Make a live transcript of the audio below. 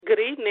Good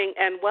evening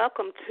and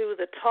welcome to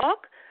the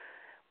talk.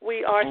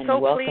 We are so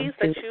pleased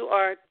that you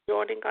are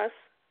joining us.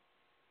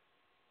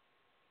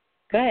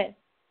 Go ahead.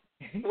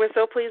 We're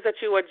so pleased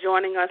that you are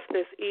joining us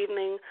this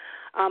evening.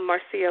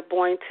 Marcia,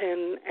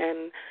 Boynton,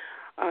 and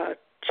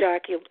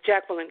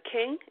Jacqueline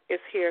King is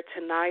here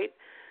tonight.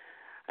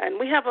 And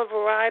we have a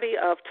variety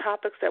of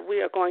topics that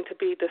we are going to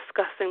be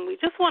discussing. We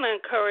just want to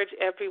encourage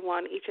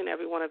everyone, each and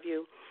every one of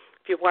you,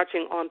 if you're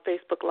watching on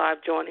Facebook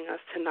Live joining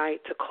us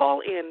tonight, to call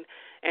in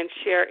and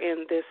share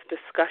in this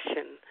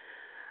discussion.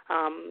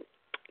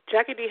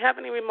 Jackie, do you have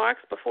any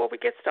remarks before we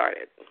get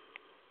started?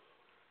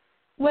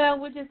 Well,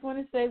 we just want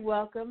to say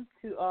welcome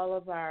to all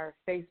of our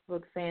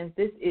Facebook fans.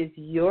 This is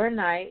your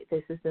night.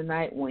 This is the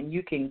night when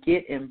you can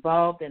get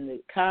involved in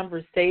the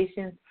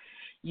conversations.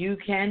 You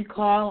can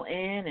call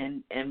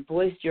in and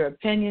voice your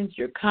opinions,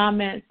 your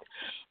comments,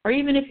 or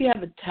even if you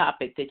have a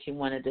topic that you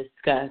want to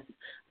discuss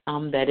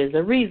that is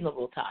a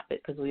reasonable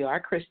topic, because we are a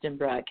Christian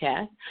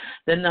broadcast.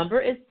 The number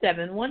is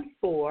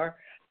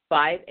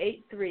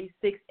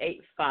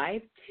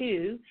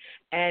 714-583-6852.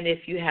 And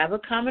if you have a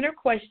comment or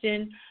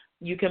question,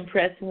 you can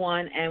press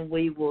 1 and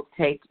we will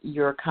take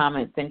your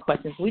comments and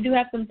questions. We do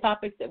have some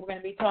topics that we're going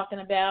to be talking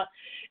about,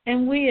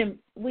 and we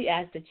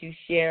ask that you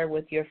share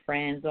with your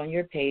friends on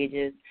your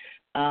pages.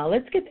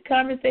 Let's get the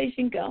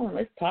conversation going.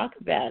 Let's talk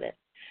about it.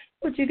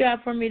 What you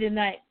got for me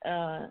tonight,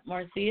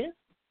 Marcia?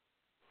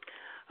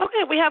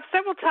 Okay, we have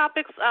several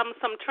topics,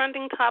 some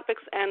trending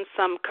topics and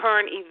some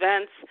current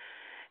events.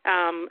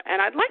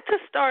 And I'd like to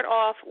start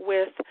off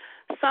with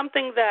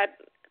something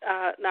that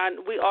now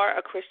we are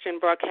a Christian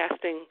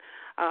broadcasting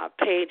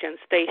page and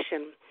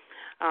station.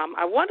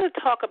 I want to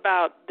talk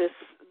about this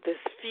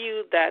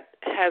feud that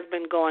has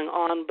been going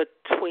on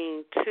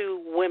between two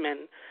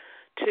women,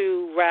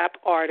 two rap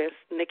artists,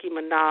 Nicki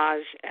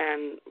Minaj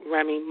and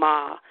Remy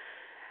Ma.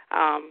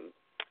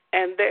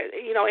 And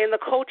in the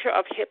culture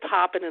of hip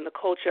hop and in the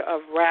culture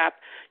of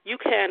rap, you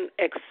can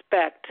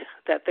expect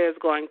that there's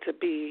going to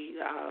be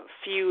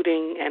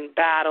feuding and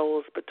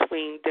battles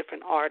between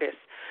different artists.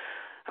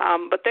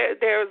 But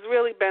there's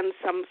really been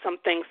some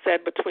things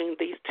said between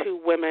these two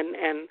women,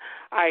 and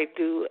I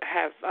do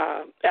have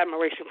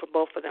admiration for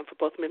both of them, for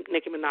both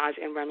Nicki Minaj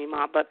and Remy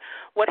Ma. But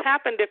what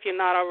happened, if you're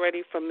not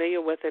already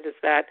familiar with it, is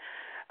that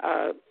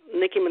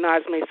Nicki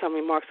Minaj made some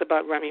remarks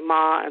about Remy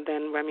Ma, and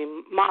then Remy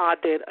Ma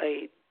did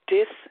a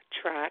diss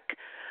track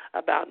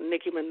about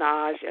Nicki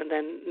Minaj, and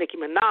then Nicki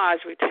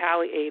Minaj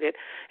retaliated.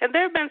 And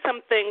there have been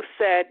some things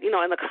said, in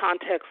the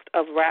context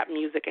of rap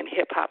music and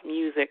hip-hop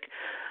music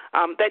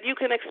that you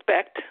can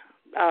expect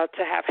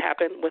to have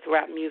happen with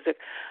rap music.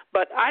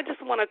 But I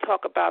just want to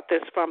talk about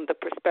this from the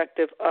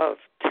perspective of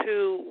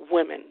two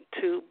women,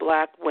 two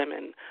black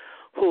women,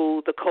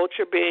 who the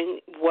culture being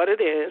what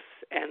it is,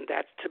 and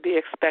that's to be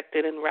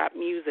expected in rap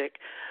music,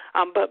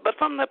 but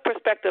from the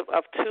perspective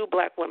of two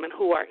black women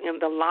who are in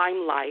the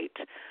limelight,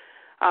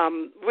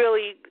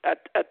 really,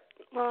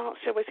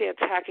 should we say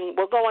attacking,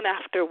 going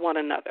after one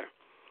another.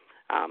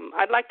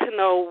 I'd like to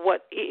know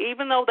what,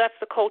 even though that's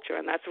the culture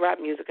and that's rap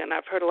music, and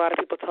I've heard a lot of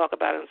people talk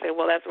about it and say,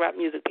 well, that's rap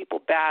music, people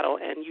battle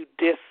and you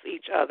diss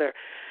each other,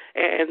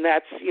 and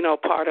that's,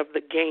 part of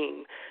the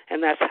game,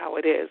 and that's how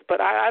it is.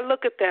 But I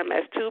look at them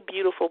as two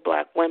beautiful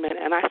black women,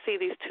 and I see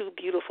these two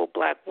beautiful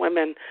black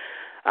women,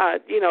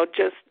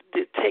 just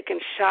taking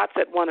shots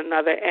at one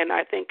another, and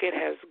I think it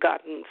has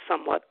gotten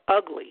somewhat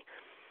ugly.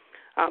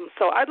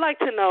 So I'd like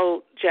to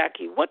know,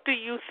 Jackie, what do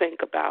you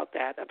think about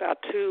that,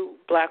 about two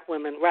black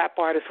women, rap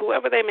artists,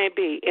 whoever they may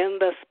be, in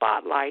the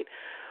spotlight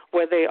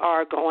where they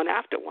are going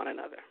after one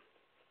another?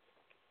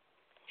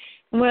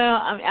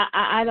 Well,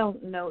 I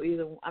don't know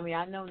either. I mean,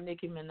 I know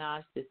Nicki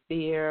Minaj, the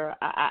seer.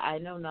 I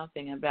know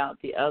nothing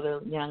about the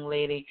other young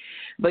lady,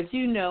 but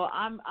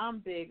I'm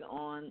big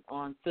on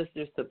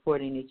sisters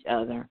supporting each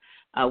other,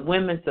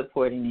 women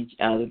supporting each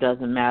other.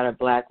 Doesn't matter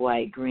black,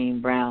 white, green,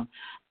 brown.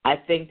 I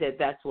think that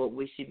that's what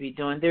we should be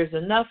doing. There's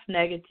enough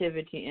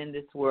negativity in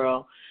this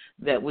world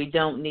that we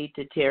don't need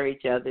to tear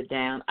each other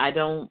down. I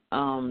don't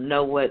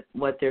know what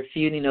they're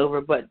feuding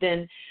over, but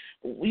then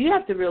you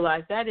have to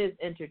realize that is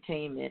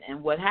entertainment,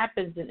 and what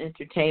happens in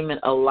entertainment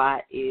a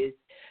lot is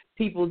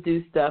people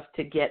do stuff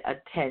to get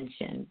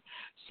attention.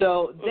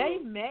 So they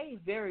may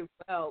very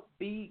well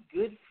be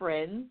good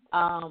friends,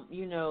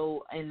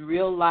 in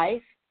real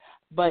life,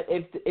 but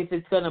if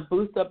it's going to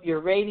boost up your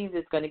ratings,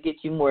 it's going to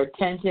get you more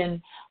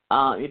attention.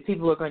 If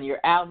people are going to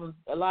your albums,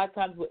 a lot of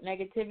times with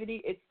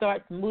negativity, it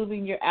starts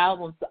moving your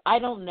album. So I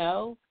don't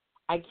know.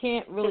 I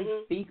can't really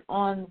speak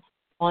on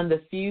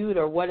the feud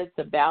or what it's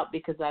about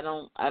because I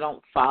don't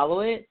follow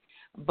it.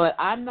 But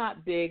I'm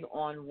not big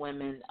on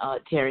women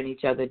tearing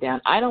each other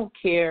down. I don't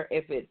care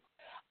if it's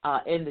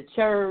in the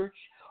church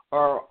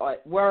or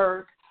at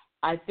work.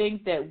 I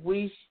think that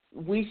we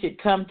should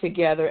come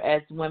together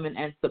as women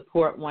and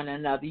support one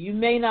another. You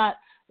may not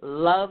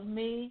love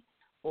me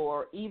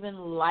or even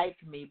like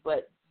me,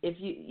 but if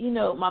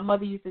my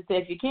mother used to say,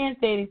 if you can't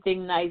say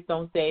anything nice,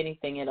 don't say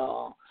anything at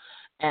all.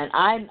 And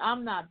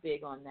I'm not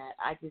big on that.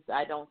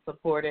 I don't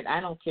support it. I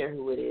don't care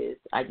who it is.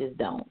 I just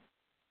don't.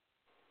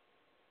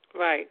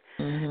 Right.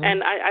 Mm-hmm.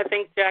 And I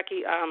think,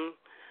 Jackie,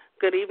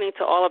 good evening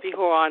to all of you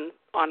who are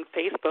on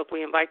Facebook.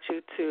 We invite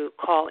you to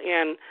call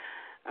in.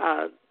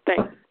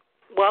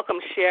 Welcome,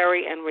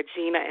 Sherry and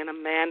Regina and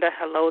Amanda.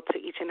 Hello to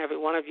each and every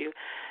one of you.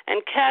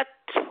 And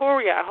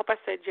Katoria, I hope I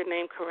said your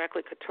name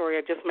correctly.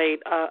 Katoria just made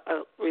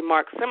a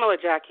remark similar,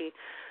 Jackie,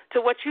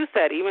 to what you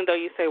said, even though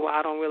you say, well,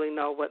 I don't really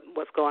know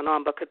what's going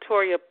on. But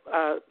Katoria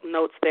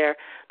notes there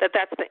that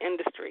that's the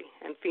industry,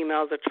 and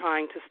females are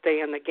trying to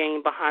stay in the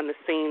game behind the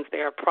scenes. They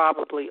are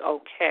probably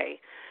okay.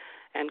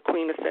 And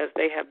Queena says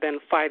they have been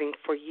fighting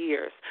for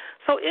years.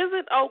 So is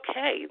it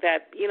okay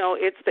that,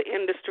 it's the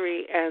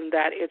industry and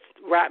that it's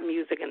rap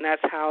music and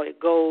that's how it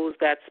goes,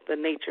 that's the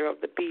nature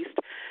of the beast?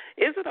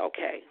 Is it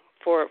okay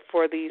for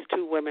these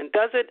two women?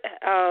 Does it,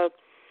 and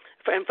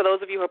for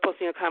those of you who are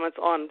posting your comments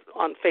on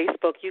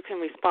Facebook, you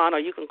can respond or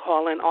you can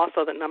call in.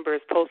 Also, the number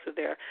is posted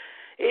there.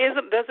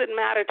 Does it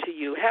matter to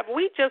you? Have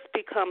we just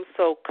become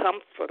so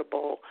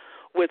comfortable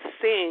with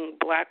seeing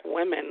black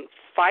women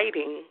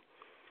fighting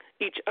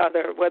each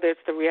other, whether it's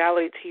the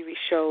reality TV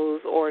shows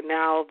or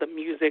now the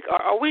music?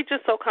 Are we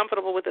just so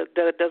comfortable with it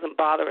that it doesn't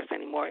bother us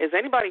anymore? Is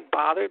anybody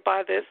bothered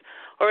by this?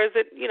 Or is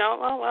it,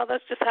 oh, well,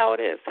 that's just how it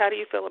is? How do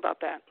you feel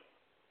about that?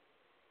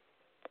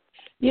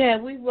 Yeah,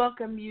 we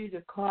welcome you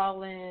to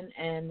call in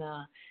and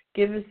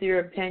give us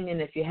your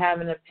opinion. If you have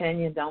an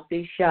opinion, don't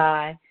be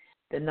shy.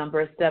 The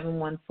number is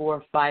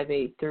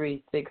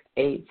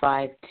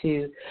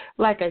 714-583-6852.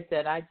 Like I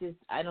said, I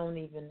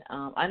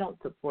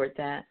don't support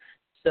that.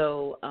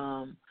 So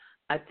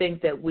I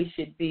think that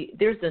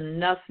there's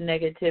enough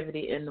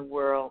negativity in the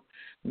world.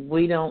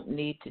 We don't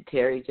need to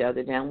tear each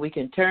other down. We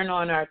can turn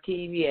on our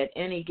TV at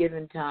any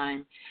given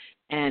time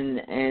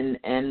and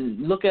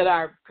look at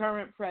our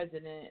current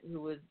president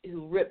who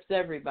rips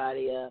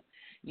everybody up.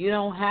 You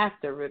don't have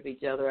to rip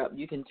each other up.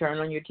 You can turn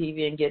on your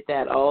TV and get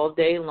that all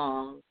day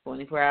long,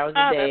 24 hours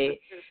a day,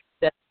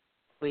 7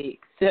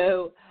 weeks.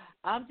 So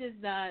I'm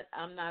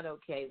not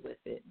okay with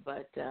it.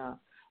 But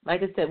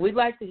like I said, we'd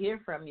like to hear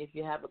from you if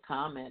you have a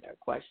comment or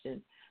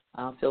question.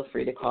 Feel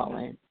free to call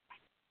in.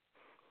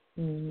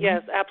 Mm-hmm.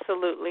 Yes,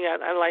 absolutely.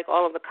 I like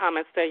all of the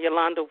comments there.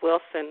 Yolanda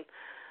Wilson,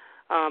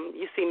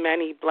 you see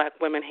many black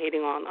women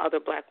hating on other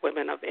black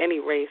women of any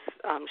race,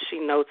 she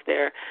notes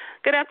there.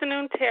 Good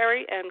afternoon,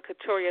 Terry and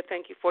Katoria.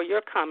 Thank you for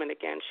your comment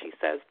again. She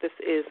says, this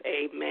is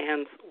a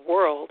man's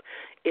world.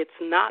 It's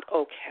not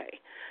okay.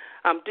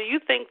 Do you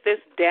think this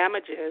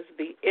damages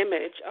the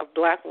image of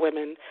black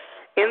women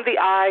in the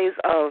eyes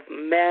of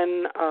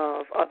men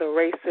of other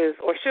races,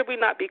 or should we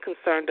not be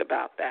concerned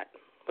about that?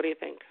 What do you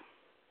think?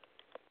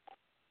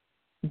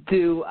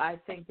 Do I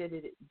think that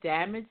it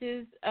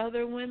damages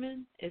other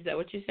women? Is that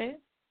what you said?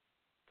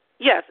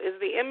 Yes. Is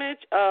the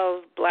image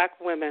of black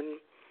women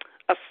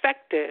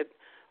affected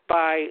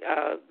by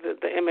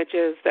the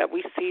images that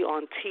we see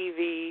on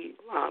TV,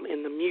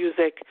 in the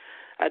music?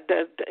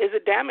 Is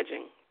it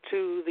damaging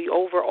to the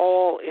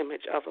overall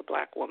image of a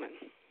black woman?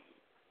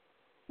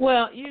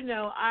 Well,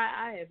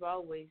 I have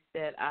always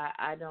said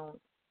I don't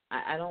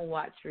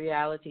watch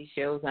reality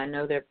shows. I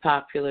know they're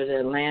popular, the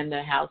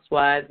Atlanta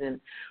Housewives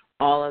and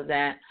all of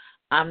that.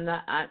 I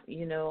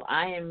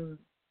am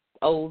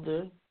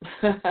older,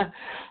 and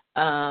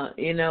I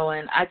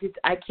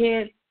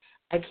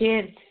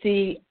can't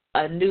see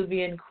a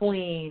Nubian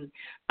queen.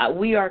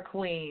 We are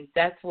queens.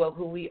 That's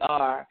who we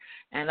are.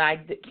 And I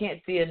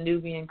can't see a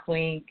Nubian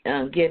queen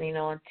getting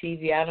on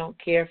TV. I don't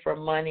care for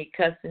money,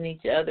 cussing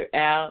each other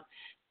out.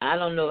 I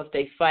don't know if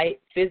they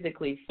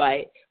physically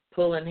fight,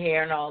 pulling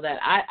hair and all that.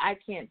 I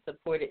can't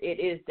support it. It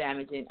is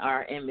damaging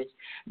our image.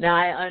 Now,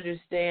 I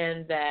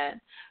understand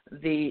that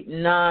the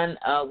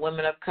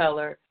non-women of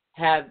color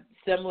have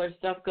similar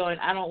stuff going.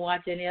 I don't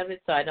watch any of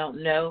it, so I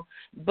don't know.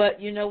 But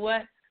you know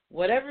what?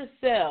 Whatever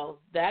sells,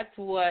 that's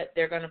what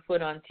they're going to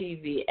put on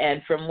TV.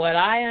 And from what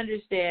I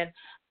understand,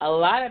 a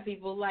lot of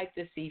people like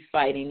to see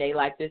fighting. They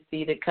like to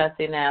see the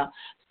cussing out.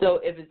 So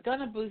if it's going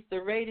to boost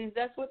the ratings,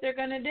 that's what they're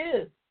going to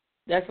do.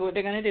 That's what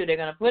they're going to do. They're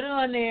going to put it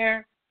on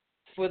there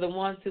for the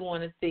ones who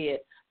want to see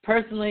it.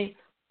 Personally,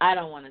 I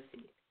don't want to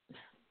see it.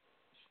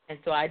 And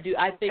so I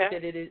think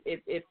that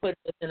it puts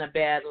us in a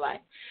bad light.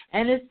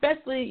 And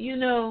especially,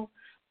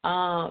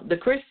 the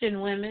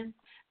Christian women,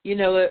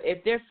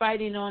 if they're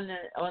fighting on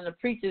the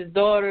preacher's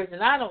daughters,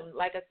 and I don't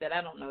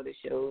know the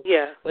shows.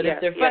 Yeah. But if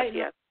they're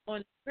fighting on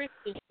the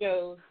Christian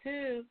shows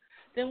too,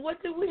 then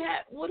what do we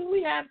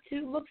have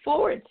to look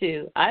forward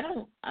to? I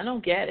don't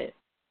get it.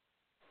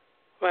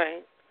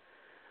 Right.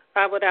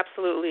 I would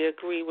absolutely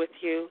agree with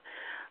you.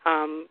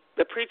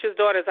 The Preacher's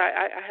Daughters,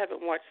 I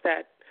haven't watched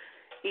that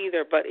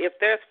either, but if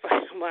there's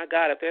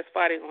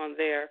fighting on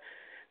there,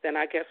 then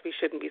I guess we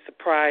shouldn't be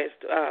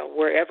surprised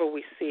wherever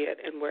we see it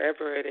and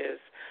wherever it is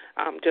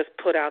just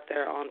put out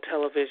there on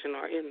television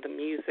or in the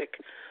music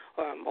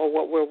or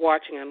what we're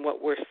watching and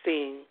what we're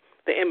seeing,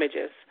 the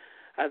images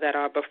that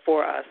are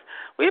before us.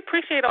 We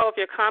appreciate all of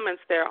your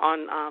comments there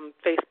on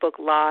Facebook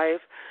Live.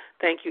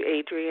 Thank you.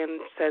 Adrian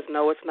says,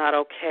 no, it's not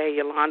okay.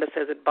 Yolanda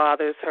says it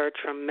bothers her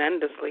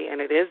tremendously, and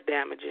it is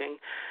damaging.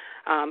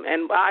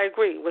 And I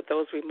agree with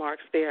those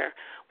remarks there.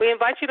 We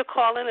invite you to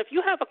call in. If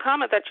you have a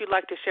comment that you'd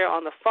like to share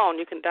on the phone,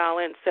 you can dial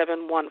in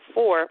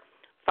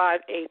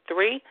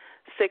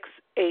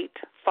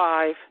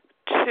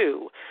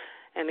 714-583-6852.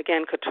 And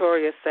again,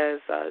 Katoria says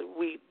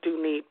we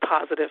do need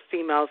positive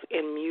females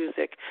in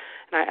music,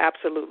 and I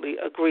absolutely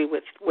agree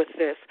with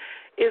this.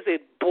 Is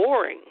it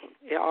boring?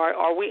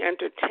 Are we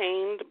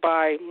entertained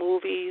by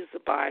movies,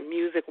 by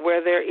music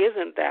where there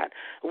isn't that?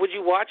 Would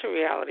you watch a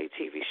reality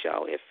TV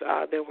show if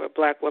there were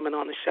black women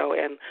on the show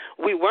and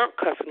we weren't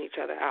cussing each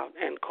other out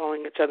and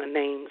calling each other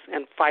names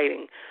and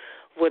fighting?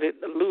 Would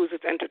it lose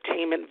its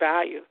entertainment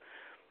value?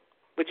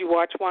 Would you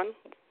watch one?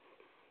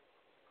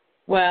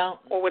 Well,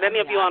 or would any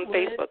of you on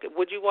Facebook,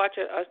 would you watch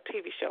a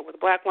TV show with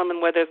black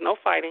women where there's no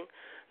fighting,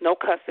 no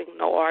cussing,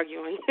 no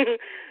arguing?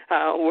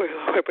 We're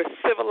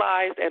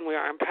civilized and we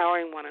are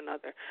empowering one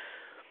another.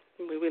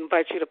 We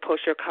invite you to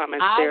post your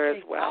comments there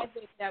as well.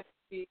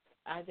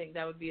 I think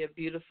that would be a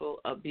beautiful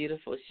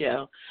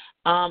show.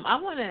 I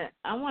want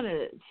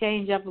to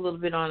change up a little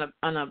bit on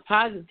a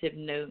positive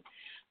note.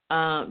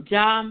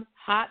 Johns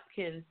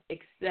Hopkins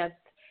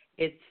accepts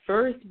its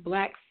first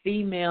black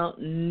female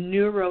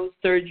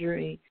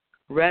neurosurgery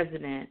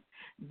resident.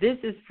 This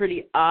is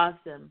pretty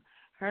awesome.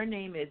 Her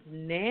name is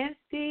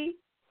Nancy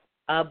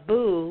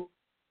Abu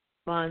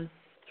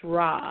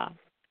Bansra.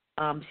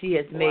 She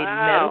has made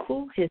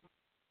medical history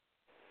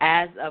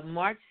as of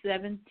March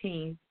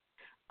 17th,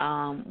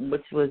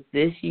 which was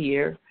this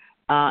year,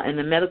 in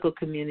the medical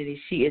community.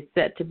 She is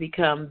set to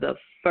become the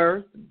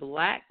first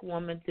black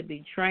woman to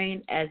be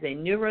trained as a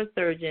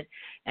neurosurgeon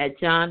at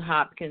Johns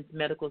Hopkins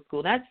Medical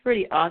School. That's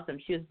pretty awesome.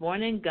 She was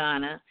born in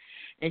Ghana,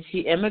 and she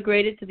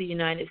immigrated to the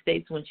United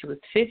States when she was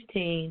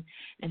 15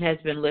 and has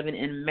been living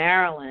in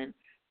Maryland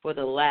for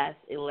the last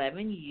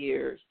 11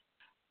 years.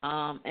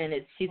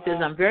 She says,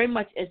 I'm very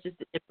much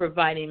interested in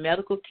providing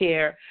medical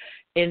care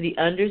in the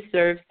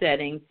underserved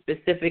settings,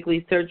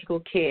 specifically surgical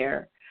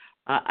care.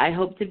 I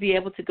hope to be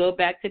able to go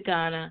back to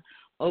Ghana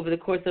over the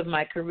course of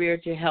my career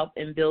to help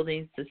in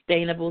building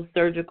sustainable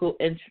surgical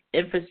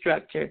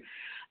infrastructure.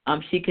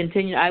 She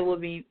continued, I will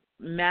be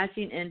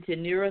matching into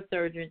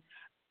neurosurgeon,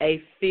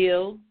 a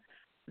field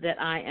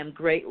that I am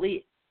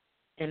greatly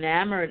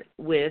enamored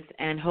with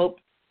and hope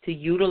to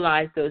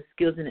utilize those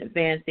skills in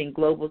advancing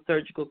global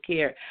surgical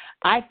care.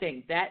 I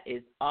think that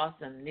is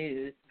awesome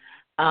news.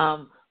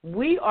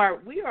 We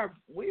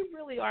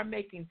really are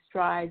making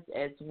strides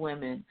as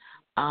women.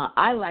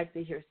 I like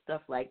to hear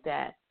stuff like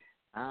that.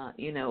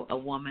 A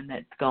woman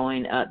that's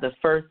going the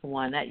first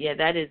one.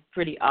 That is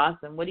pretty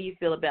awesome. What do you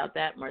feel about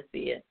that,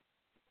 Marcia?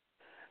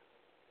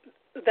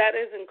 That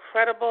is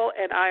incredible,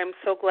 and I am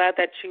so glad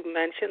that you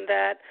mentioned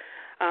that.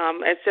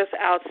 It's just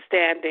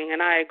outstanding,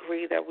 and I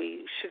agree that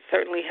we should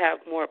certainly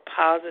have more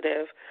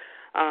positive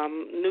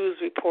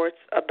news reports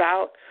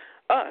about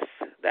us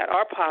that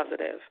are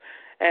positive.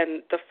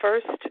 And the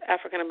first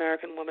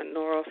African-American woman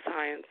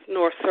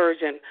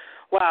neurosurgeon,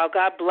 wow,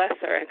 God bless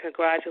her, and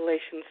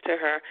congratulations to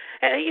her.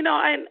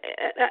 And,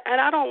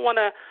 and I don't want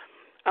to,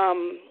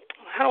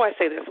 how do I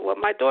say this? Well,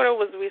 my daughter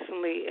was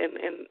recently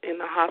in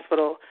the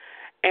hospital,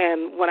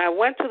 and when I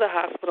went to the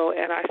hospital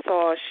and I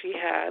saw she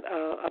had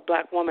a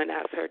black woman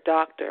as her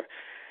doctor,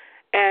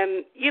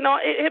 and,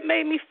 it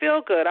made me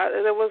feel good.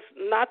 There was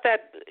not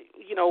that,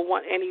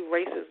 any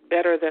race is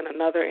better than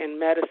another in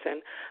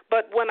medicine.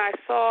 But when I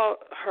saw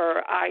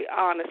her,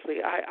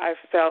 I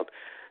felt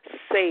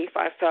safe.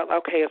 I felt,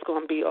 okay, it's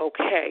going to be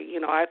okay.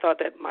 I thought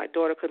that my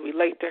daughter could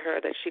relate to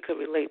her, that she could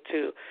relate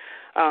to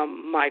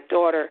my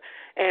daughter.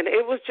 And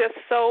it was just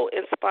so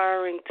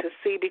inspiring to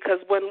see,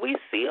 because when we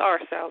see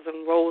ourselves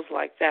in roles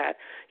like that,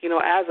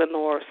 as a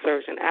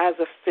neurosurgeon, as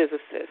a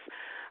physicist,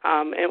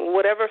 in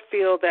whatever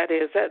field that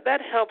is,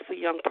 that helps a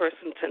young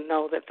person to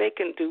know that they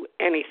can do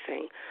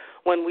anything.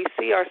 When we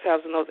see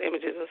ourselves in those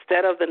images,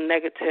 instead of the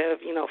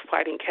negative,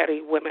 fighting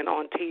catty women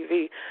on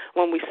TV,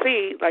 when we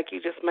see, like you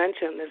just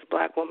mentioned, this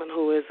black woman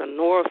who is a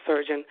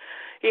neurosurgeon,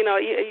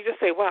 you just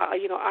say, wow,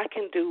 I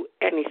can do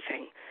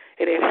anything.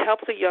 It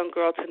helps a young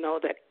girl to know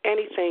that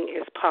anything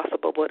is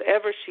possible.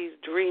 Whatever she's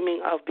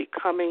dreaming of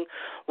becoming,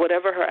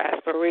 whatever her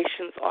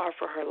aspirations are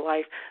for her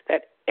life,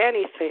 that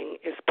anything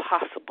is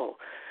possible.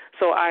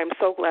 So I'm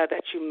so glad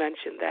that you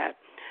mentioned that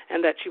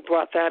and that you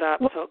brought that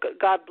up. So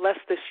God bless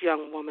this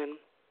young woman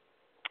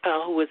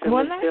who is in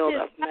the field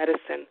of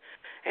medicine,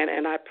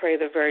 and I pray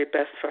the very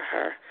best for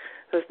her.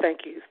 So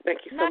thank you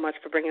so much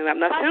for bringing that up.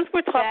 Now, since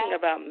we're talking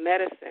about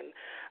medicine,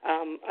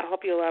 I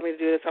hope you allow me to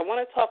do this. I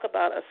want to talk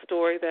about a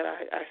story that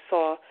I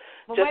saw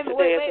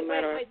today as a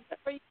matter of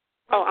fact.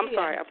 I'm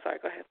sorry.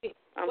 Go ahead.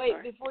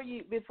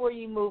 Before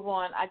you move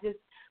on, I just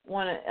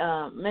want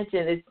to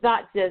mention it's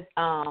not just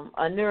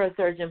a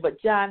neurosurgeon,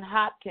 but Johns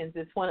Hopkins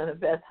is one of the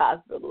best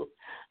hospitals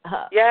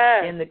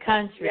in the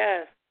country.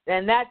 Yes.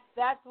 And that's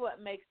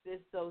what makes this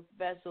so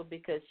special,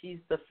 because she's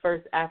the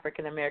first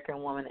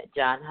African-American woman at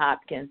Johns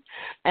Hopkins.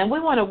 And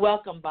we want to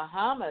welcome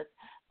Bahamas.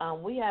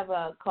 We have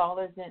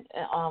callers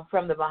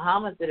from the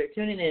Bahamas that are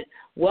tuning in.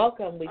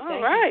 Welcome. We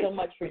thank you so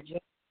much for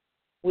joining.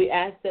 We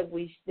ask that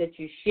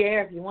you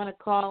share. If you want to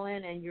call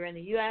in and you're in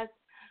the U.S.,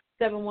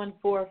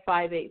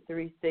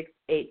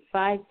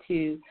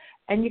 714-583-6852,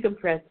 and you can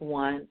press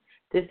 1.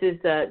 This is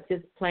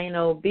just plain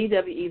old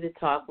BWE The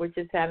Talk. We're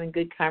just having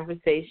good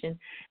conversation,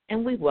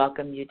 and we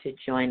welcome you to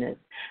join us.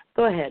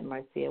 Go ahead,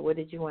 Marcia. What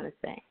did you want to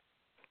say?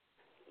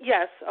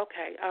 Yes,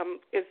 okay.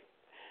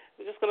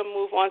 We're just going to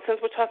move on.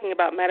 Since we're talking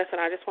about medicine,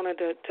 I just wanted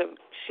to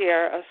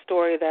share a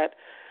story that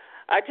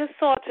I just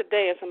saw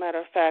today, as a matter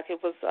of fact.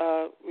 It was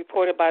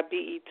reported by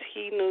BET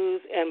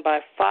News and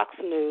by Fox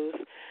News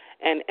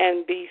and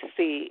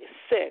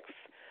NBC6.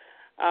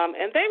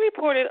 And they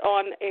reported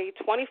on a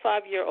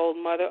 25-year-old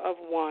mother of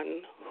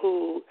one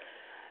who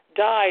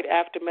died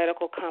after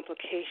medical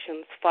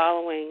complications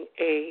following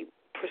a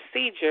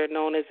procedure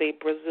known as a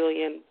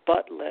Brazilian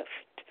butt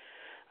lift.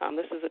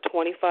 This is a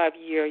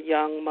 25-year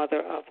young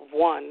mother of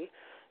one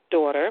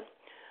daughter.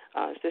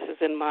 This is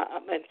in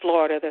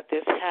Florida that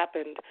this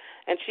happened.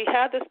 And she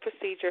had this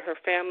procedure. Her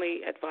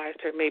family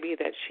advised her maybe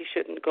that she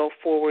shouldn't go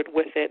forward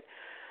with it,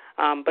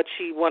 but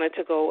she wanted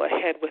to go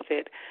ahead with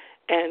it.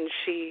 And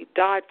she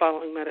died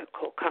following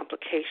medical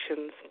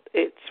complications,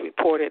 it's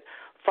reported,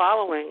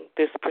 following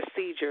this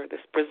procedure, this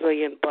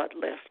Brazilian butt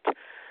lift.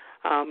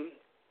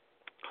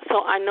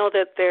 So I know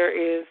that there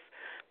is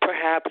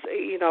perhaps,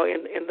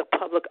 in the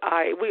public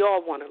eye, we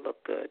all want to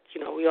look good.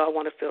 We all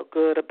want to feel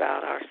good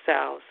about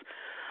ourselves.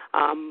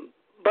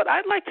 But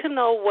I'd like to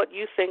know what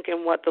you think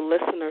and what the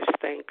listeners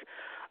think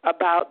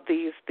about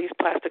these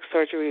plastic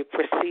surgery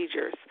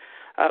procedures,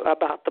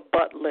 about the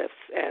butt lifts.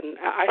 And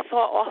I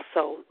saw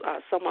also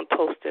someone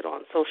posted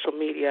on social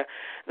media,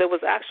 there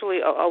was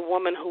actually a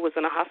woman who was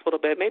in a hospital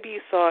bed. Maybe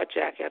you saw it,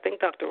 Jackie. I think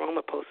Dr.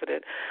 Roma posted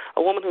it.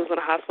 A woman who was in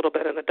a hospital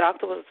bed, and the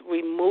doctor was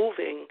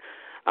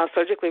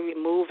surgically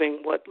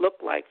removing what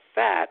looked like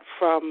fat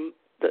from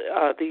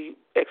the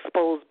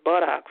exposed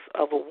buttocks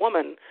of a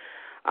woman.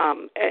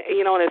 And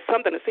it's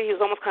something to see. He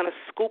was almost kind of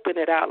scooping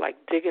it out, like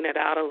digging it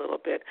out a little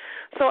bit.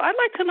 So I'd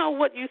like to know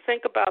what you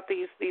think about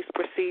these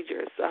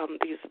procedures,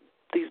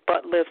 these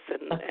butt lifts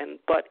and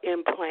butt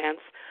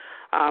implants.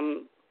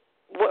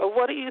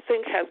 What do you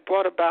think has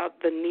brought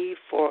about the need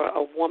for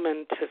a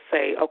woman to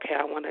say, okay,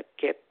 I want to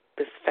get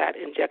this fat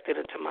injected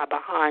into my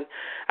behind.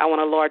 I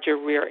want a larger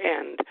rear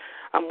end.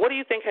 What do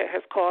you think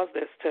has caused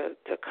this to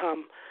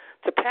come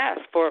to pass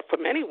for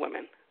many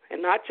women,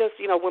 and not just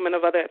women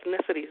of other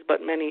ethnicities,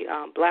 but many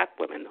black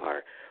women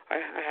are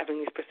having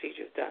these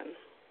procedures done?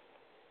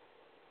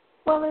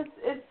 Well,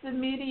 it's the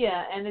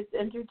media and it's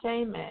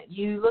entertainment.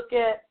 You look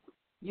at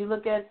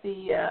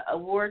the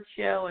award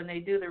show and they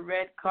do the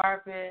red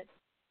carpet.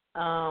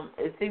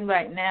 It seems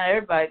like now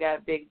everybody got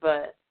a big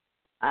butt.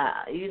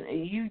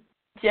 You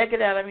check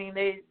it out. I mean,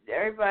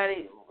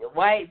 everybody,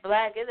 white,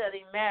 black, it doesn't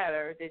even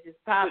matter. They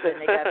just pop it.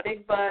 They got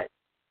big butt,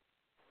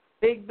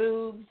 big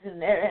boobs,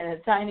 and a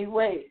tiny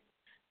waist.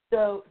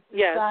 So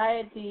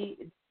society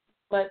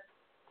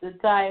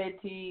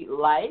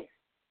likes,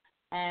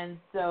 and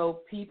so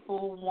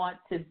people want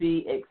to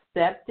be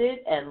accepted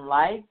and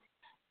liked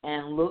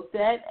and looked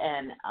at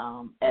and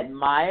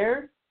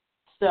admired.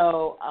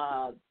 So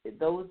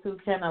those who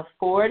can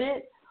afford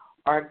it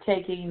are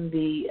taking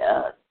the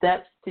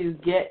steps to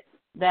get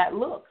that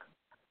look.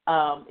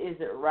 Is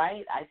it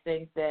right? I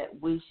think that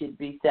we should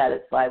be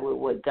satisfied with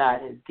what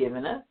God has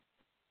given us.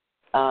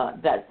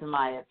 That's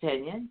my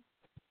opinion.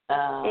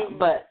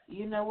 But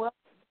you know what?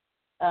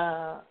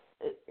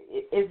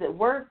 Is it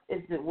worth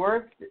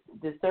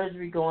the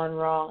surgery going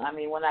wrong? I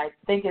mean, when I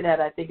think of that,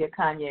 I think of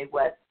Kanye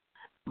West's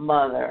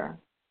mother,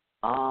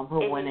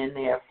 who went in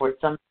there for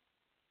some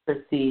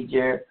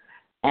procedure,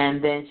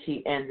 and then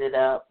she ended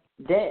up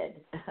dead.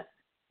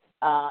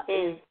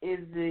 Is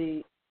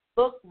the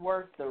look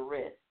worth the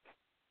risk?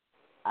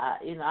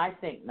 I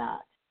think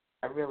not.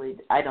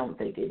 I don't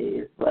think it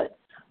is. But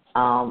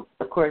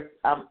of course,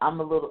 I'm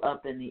a little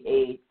up in the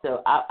age,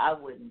 so I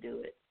wouldn't do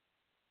it.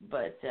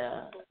 But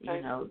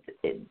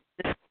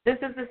this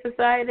is the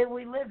society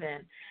we live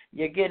in.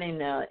 You're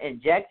getting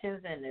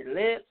injections in their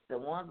lips, the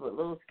ones with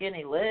little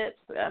skinny lips.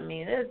 I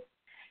mean,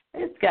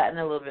 it's gotten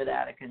a little bit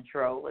out of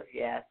control, if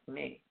you ask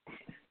me.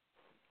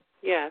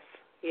 Yes.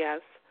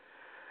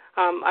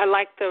 I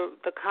like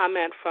the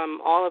comment from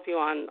all of you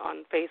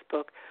on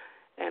Facebook,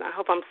 and I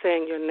hope I'm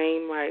saying your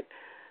name right.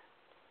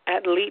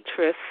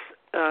 Atletris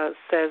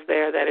says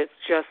there that it's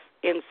just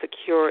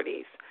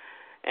insecurities,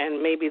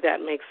 and maybe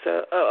that makes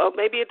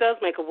maybe it does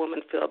make a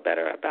woman feel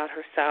better about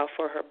herself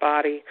or her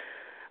body.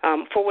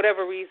 For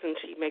whatever reason,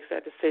 she makes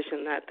that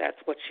decision that that's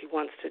what she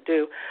wants to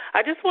do.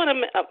 I just want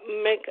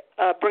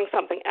to bring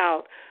something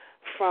out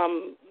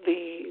from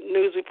the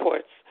news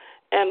reports.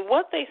 And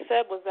what they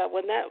said was that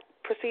when that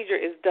procedure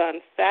is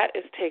done, fat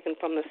is taken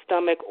from the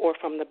stomach or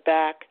from the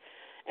back,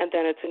 and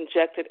then it's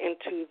injected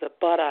into the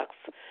buttocks.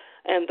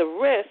 And the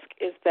risk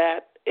is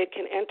that it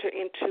can enter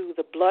into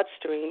the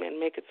bloodstream and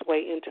make its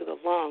way into the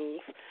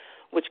lungs,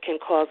 which can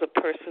cause a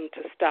person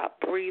to stop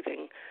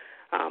breathing.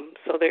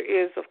 So there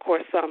is, of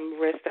course, some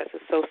risk that's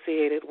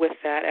associated with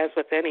that, as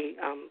with any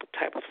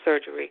type of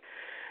surgery.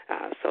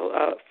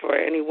 So for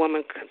any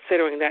woman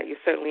considering that, you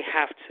certainly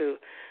have to,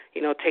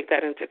 take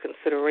that into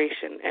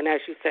consideration. And as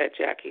you said,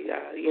 Jackie,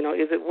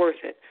 is it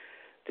worth it?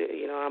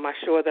 Am I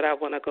sure that I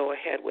want to go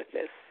ahead with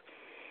this?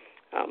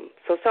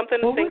 So something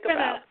to think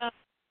about.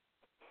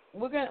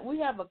 We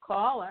have a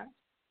caller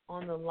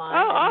on the line.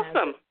 Oh,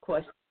 awesome!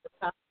 Question.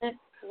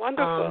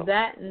 Wonderful.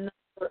 That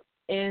number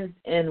ends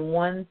in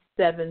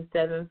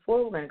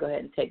 1774. We're going to go ahead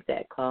and take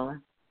that caller.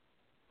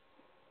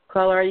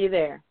 Caller, are you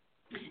there?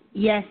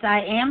 Yes,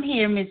 I am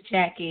here, Miss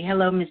Jackie.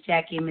 Hello, Miss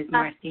Jackie and Miss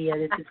Marcia.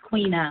 This is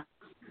Queena.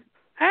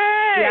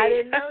 Hey, yeah, I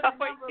didn't know how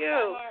are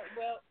you?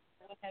 Well,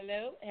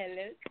 hello,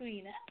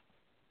 Queena.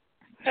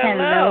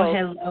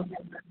 Hello.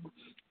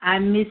 I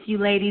miss you,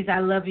 ladies. I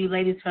love you,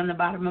 ladies, from the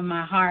bottom of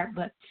my heart.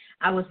 But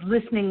I was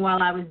listening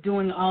while I was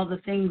doing all the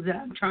things that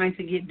I'm trying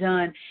to get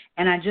done,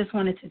 and I just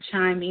wanted to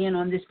chime in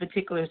on this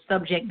particular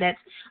subject. That's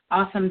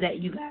awesome that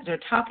you guys are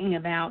talking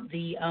about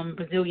the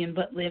Brazilian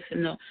butt lift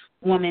and the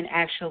woman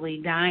actually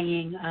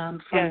dying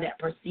from that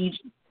procedure.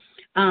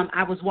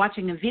 I was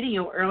watching a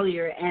video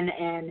earlier,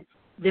 and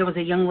there was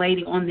a young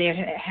lady on there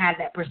that had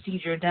that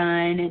procedure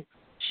done, and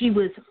she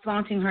was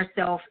flaunting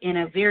herself in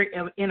a very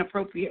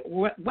inappropriate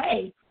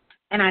way.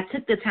 And I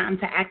took the time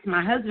to ask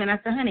my husband, I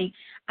said, honey,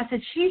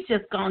 she's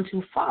just gone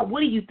too far. What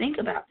do you think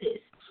about this?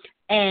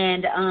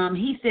 And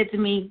he said to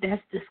me,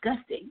 that's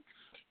disgusting.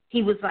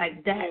 He was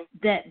like,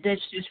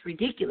 that's just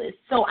ridiculous.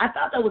 So I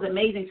thought that was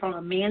amazing from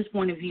a man's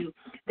point of view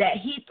that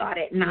he thought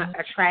it not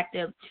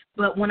attractive.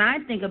 But when I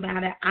think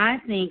about it, I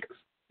think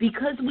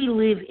because we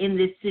live in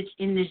this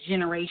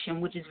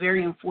generation, which is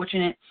very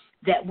unfortunate,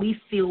 that we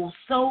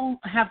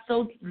have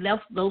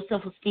low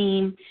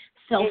self-esteem,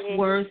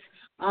 self-worth.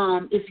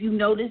 If you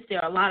notice,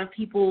 there are a lot of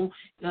people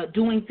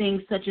doing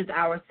things such as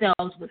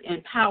ourselves with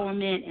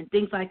empowerment and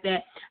things like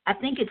that. I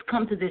think it's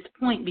come to this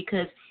point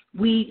because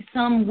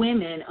some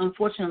women,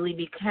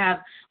 unfortunately, have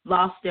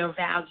lost their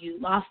value,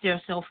 lost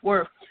their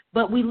self-worth.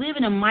 But we live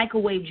in a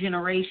microwave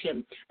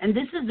generation, and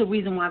this is the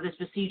reason why this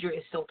procedure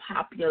is so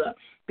popular,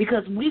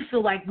 because we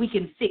feel like we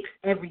can fix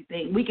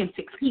everything. We can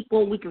fix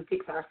people. We can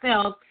fix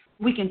ourselves.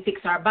 We can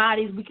fix our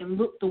bodies. We can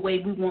look the way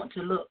we want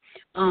to look.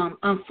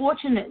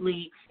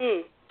 Unfortunately,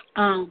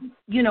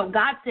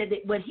 God said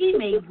that what he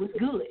made was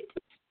good.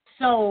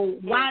 So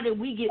why did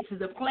we get to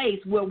the place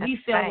where we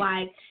feel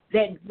like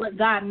that what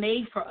God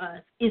made for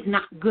us is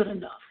not good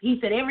enough? He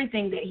said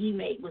everything that he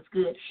made was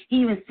good. He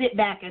even sit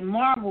back and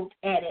marveled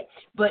at it.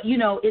 But,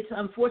 it's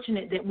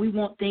unfortunate that we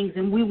want things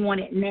and we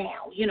want it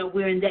now.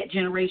 We're in that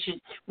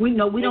generation. We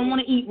know we don't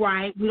want to eat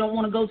right. We don't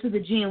want to go to the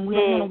gym. We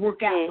don't want to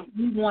work out.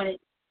 We want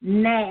it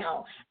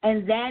now.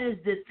 And that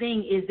is the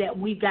thing, is that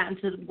we've gotten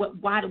to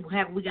why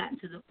have we gotten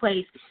to the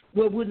place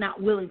where we're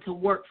not willing to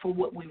work for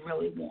what we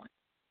really want?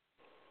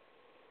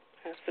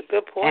 That's a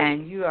good point.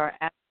 And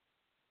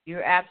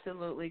you're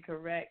absolutely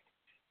correct.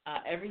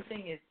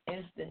 Everything is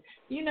instant.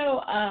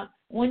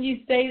 When you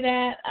say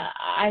that,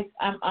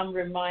 I'm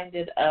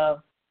reminded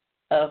of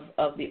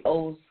the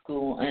old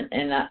school,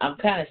 and I'm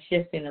kind of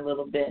shifting a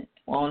little bit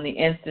on the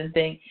instant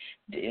thing.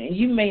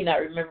 You may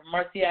not remember,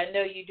 Marcia. I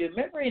know you do.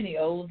 Remember in the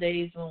old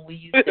days when we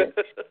used to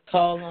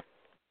call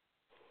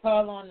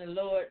on the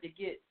Lord to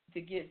get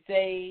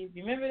saved?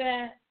 You remember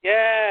that?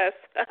 Yes.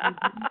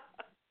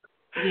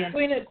 Yeah.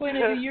 Queena,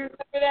 do you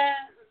remember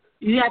that?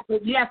 You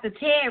have to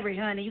tarry,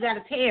 honey. You got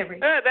to tarry.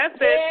 That's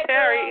it,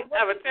 Terry.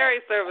 Have a Terry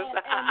service.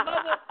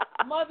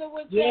 And mother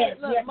would say,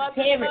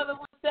 mother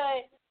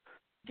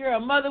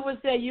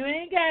would say, you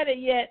ain't got it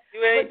yet.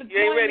 You ain't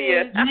ready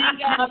yet. You ain't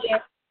got it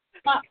yet.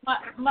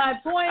 My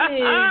point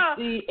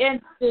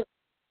is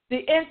the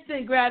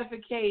instant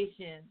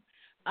gratification.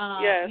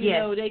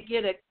 They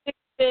get a quick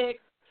fix.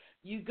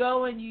 You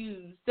go and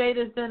you say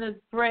the sinner's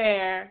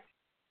prayer,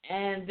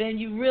 and then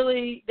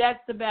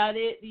that's about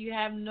it. You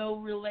have no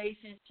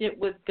relationship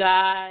with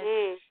God.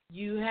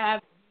 You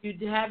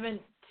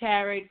haven't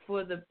tarried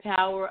for the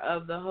power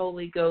of the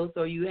Holy Ghost,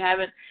 or you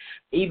haven't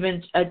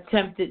even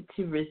attempted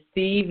to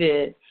receive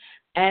it.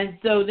 And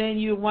so then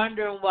you're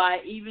wondering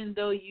why, even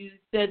though you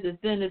said the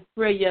sinner's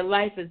prayer, your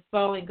life is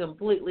falling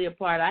completely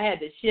apart. I had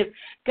to shift.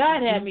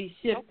 God had me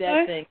shift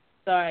that thing.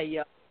 Sorry,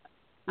 y'all.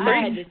 I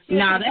had to shift.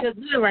 No, that's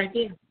good right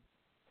there.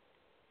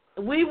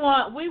 We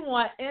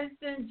want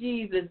instant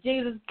Jesus.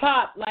 Jesus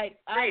pop like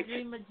I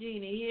dream of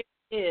Genie.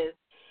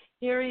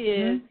 Here he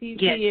is. Mm-hmm. He's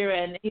here,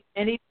 and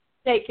he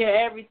take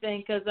care of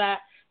everything because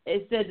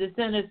it said the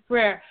sinner's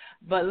prayer.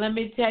 But let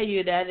me tell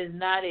you, that is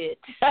not it.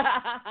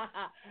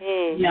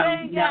 You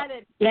ain't got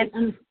it.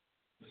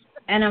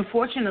 And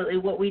unfortunately,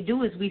 what we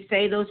do is we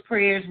say those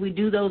prayers, we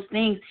do those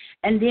things,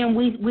 and then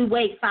we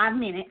wait 5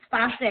 minutes,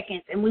 5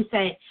 seconds, and we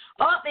say,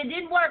 oh, it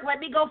didn't work. Let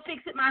me go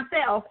fix it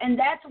myself. And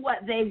that's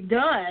what they've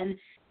done.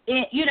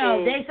 They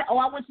say, oh,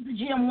 I went to the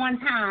gym one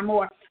time,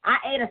 or I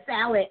ate a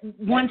salad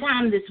one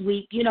time this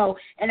week,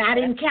 and I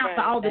didn't count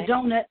for all the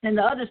donuts and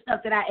the other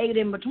stuff that I ate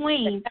in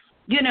between,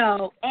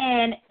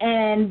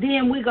 and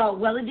then we go,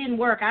 well, it didn't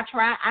work. I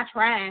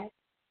tried.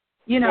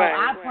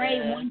 I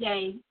prayed one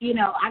day,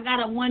 I got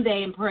up one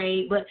day and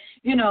prayed, but,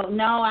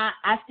 no,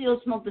 I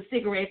still smoked the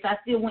cigarettes. I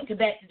still went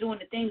back to doing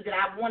the things that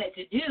I wanted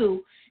to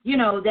do,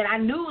 that I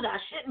knew that I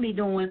shouldn't be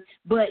doing.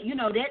 But,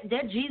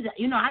 that Jesus,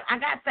 I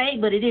got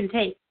saved, but it didn't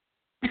take.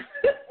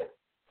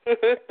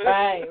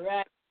 Right.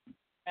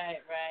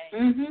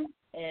 Mhm.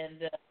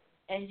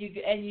 And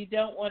you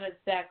don't want to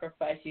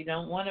sacrifice. You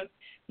don't want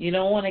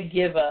to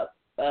give up,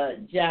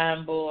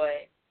 John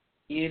Boy.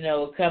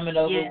 Coming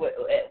over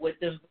with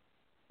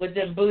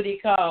them booty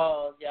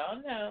calls.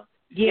 Y'all know.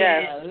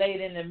 Yeah.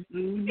 Late in the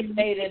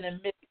midnight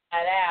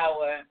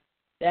hour,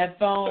 that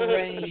phone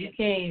rings.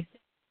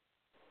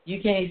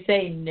 You can't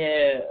say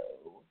no.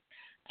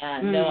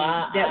 No,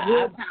 that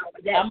willpower,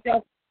 that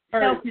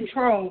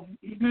self-control.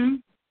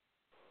 Mhm.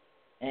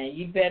 And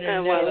you better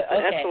know. Well, that's an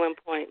okay. excellent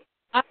point.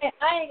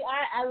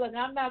 I look.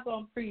 I'm not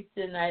gonna preach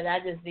tonight. I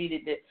just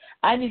needed to.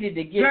 I needed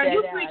to get Girl, that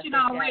you out. preaching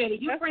already.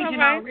 You preaching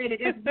right. already.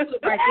 That's good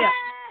right there.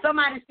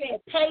 Somebody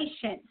said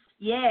patience.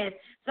 Yes.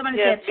 Somebody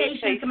said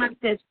patience. Somebody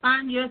says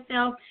find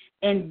yourself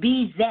and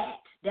be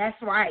that.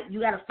 That's right. You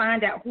got to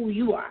find out who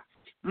you are.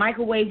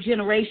 Microwave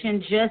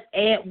generation. Just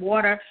add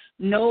water.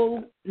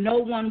 No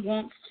one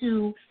wants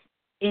to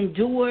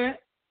endure.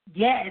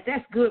 Yes,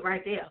 that's good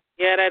right there.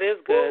 Yeah, that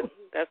is good. Ooh.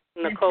 That's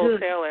Nicole good.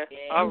 Taylor.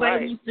 Yeah. All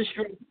right. Used to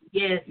stress.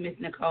 Yes, Miss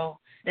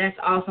Nicole. That's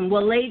awesome.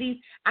 Well, ladies,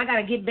 I got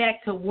to get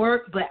back to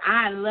work, but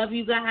I love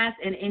you guys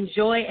and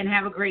enjoy and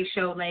have a great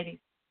show, ladies.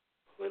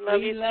 We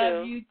love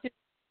you too.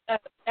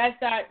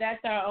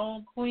 That's our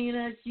own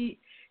Queena. She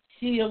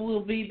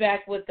will be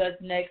back with us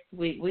next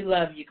week. We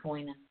love you,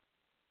 Queena.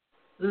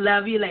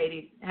 Love you,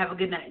 ladies. Have a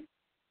good night.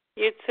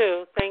 You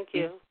too. Thank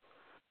you.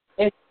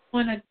 If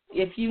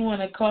you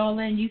want to call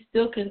in, you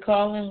still can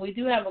call in. We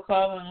do have a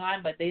call in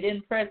line, but they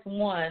didn't press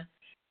 1,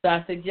 so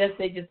I suggest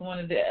they just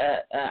wanted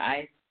to.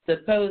 I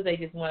suppose they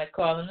just want to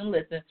call in and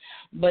listen.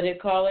 But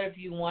caller, if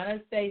you want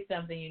to say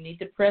something, you need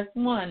to press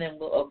 1, and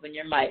we'll open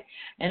your mic.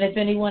 And if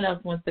anyone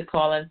else wants to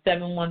call in,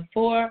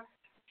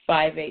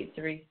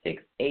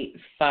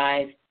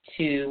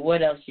 714-583-6852.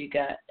 What else you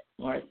got,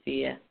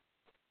 Marcia?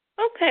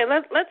 Okay,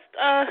 let's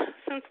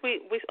since we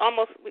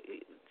almost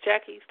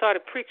Jackie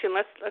started preaching,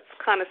 let's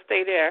kind of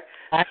stay there.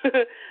 I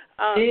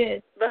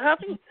did.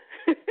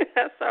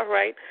 That's all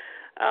right.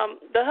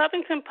 The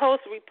Huffington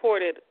Post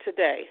reported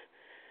today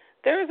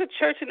there is a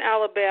church in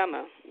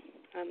Alabama,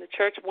 and the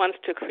church wants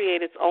to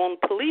create its own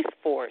police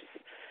force.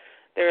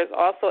 There is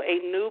also a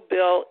new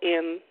bill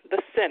in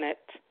the Senate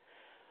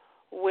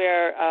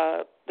where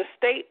the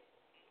state.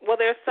 Well,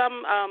 there's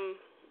some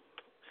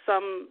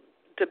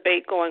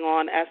debate going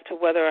on as to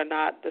whether or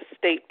not the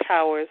state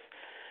powers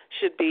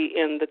should be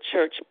in the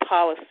church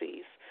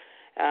policies,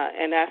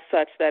 and as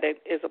such that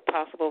it is a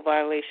possible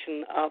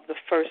violation of the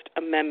First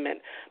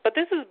Amendment. But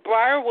this is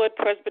Briarwood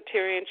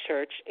Presbyterian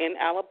Church in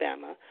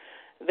Alabama.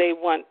 They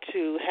want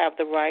to have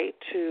the right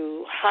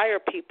to hire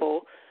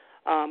people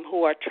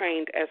who are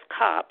trained as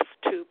cops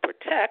to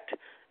protect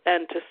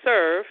and to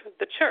serve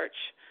the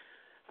church.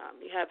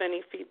 You have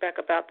any feedback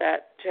about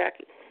that,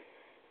 Jackie?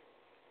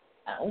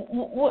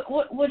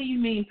 What do you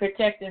mean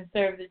protect and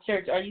serve the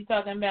church? Are you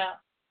talking about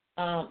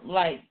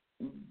like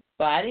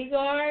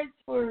bodyguards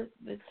for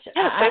the church?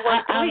 Yes, they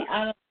want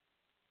police.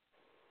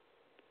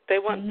 They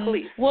want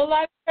police. Well,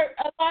 like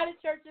a lot of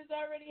churches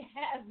already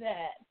have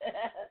that.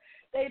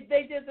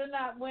 They just are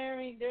not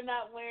wearing. They're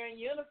not wearing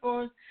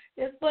uniforms.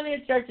 There's plenty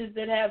of churches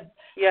that have.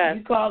 Yes.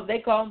 They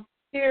call them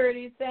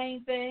security.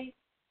 Same thing.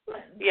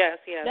 Yes.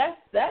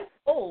 That's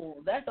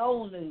old. That's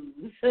old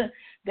news.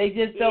 They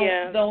just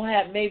don't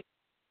have maybe.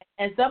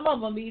 And some of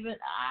them even,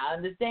 I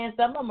understand,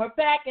 some of them are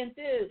packing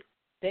too.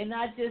 They're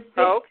not just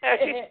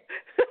okay.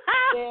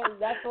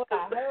 That's what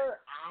I heard.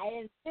 I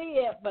didn't see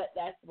it, but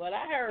that's what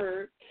I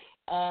heard.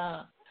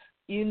 But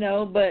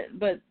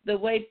the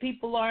way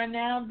people are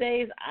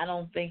nowadays, I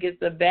don't think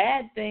it's a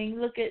bad thing.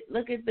 Look at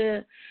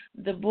the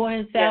boy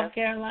in South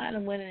Carolina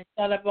went and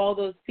shot up all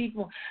those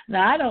people.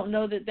 Now I don't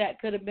know that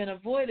could have been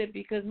avoided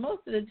because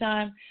most of the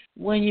time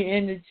when you're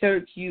in the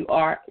church, you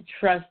are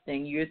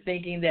trusting. You're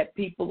thinking that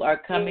people are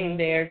coming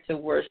there to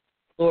worship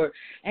the Lord,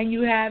 and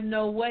you have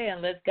no way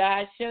unless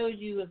God shows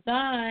you a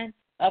sign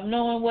of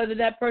knowing whether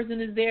that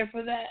person is there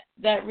for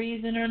that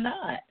reason or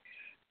not.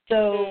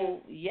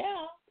 So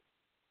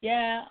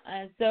Yeah,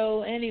 and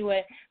so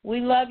anyway,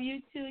 we love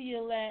you too,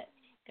 Yolette.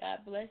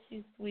 God bless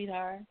you,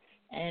 sweetheart.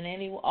 And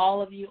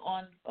all of you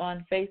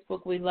on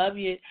Facebook, we love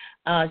you.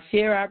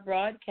 Share our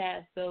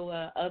broadcast so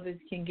others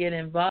can get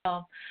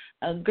involved.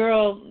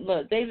 Girl,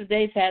 look,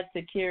 they've had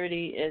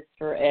security is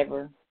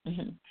forever.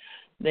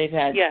 They've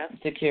had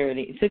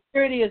security.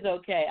 Security is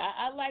okay.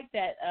 I like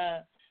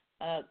that.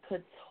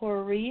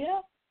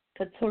 Katoria.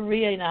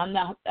 Now I'm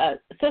not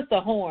Sister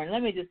Horn.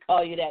 Let me just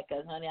call you that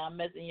because, honey, I'm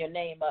messing your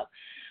name up.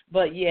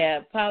 But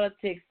yeah,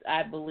 politics,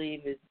 I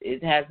believe,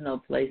 it has no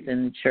place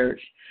in the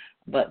church.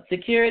 But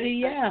security,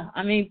 yeah.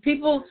 I mean,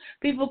 people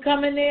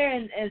come in there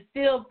and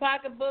steal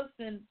pocketbooks,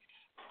 and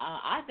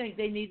I think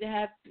they need to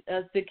have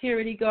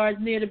security guards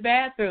near the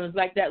bathrooms,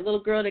 like that little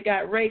girl that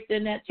got raped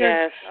in that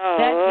church. Yes.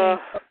 Oh,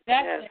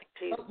 that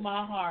thing broke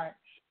my heart.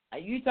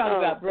 You talk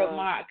about broke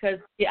my heart, because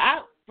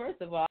first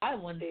of all, I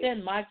wouldn't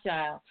send my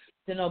child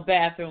to no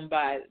bathroom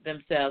by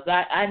themselves.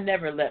 I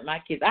never let my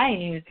kids. I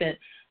ain't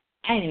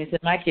even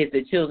send my kids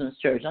to children's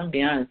church. I'm gonna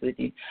be honest with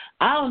you.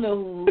 I don't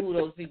know who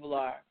those people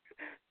are.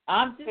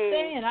 I'm just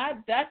saying.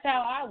 That's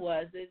how I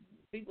was.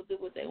 People do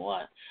what they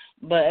want,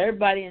 but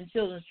everybody in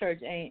children's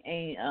church ain't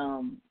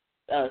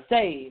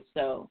saved.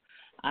 So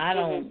I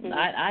don't.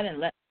 I didn't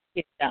let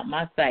kids out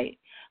my sight.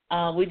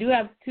 We do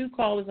have 2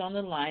 callers on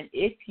the line.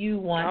 If you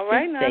want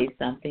to say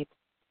something,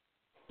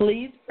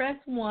 please press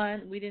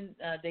 1. We didn't.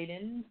 They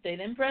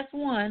didn't press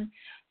 1.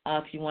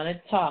 If you want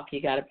to talk, you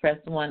got to press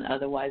 1.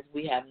 Otherwise,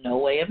 we have no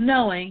way of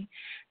knowing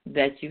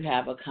that you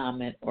have a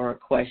comment or a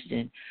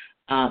question.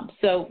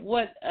 So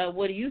what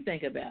do you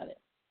think about it?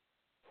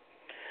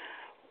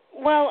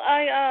 Well,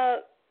 I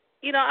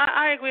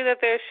agree that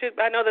there should.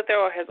 I know that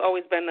there has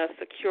always been a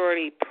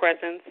security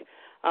presence.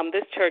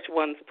 This church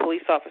wants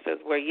police officers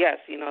where, yes,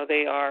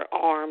 they are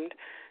armed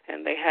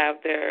and they have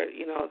their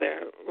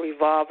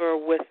revolver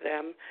with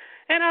them.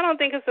 And I don't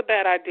think it's a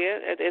bad idea.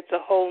 It's a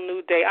whole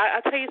new day.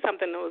 I'll tell you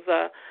something. It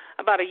was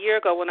about a year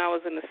ago when I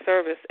was in the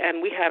service,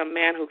 and we had a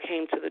man who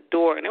came to the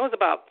door, and there was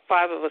about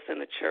 5 of us in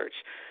the church.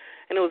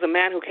 And it was a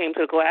man who came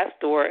to the glass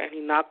door, and he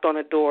knocked on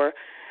the door.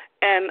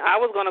 And I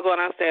was going to go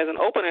downstairs and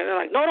open it. And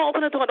they're like, no, don't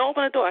open the door, don't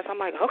open the door. So I'm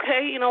like,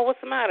 okay, what's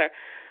the matter?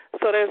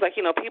 So there's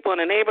people in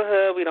the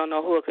neighborhood. We don't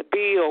know who it could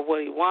be or what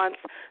he wants.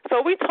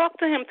 So we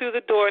talked to him through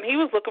the door, and he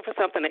was looking for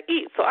something to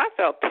eat. So I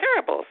felt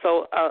terrible.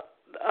 So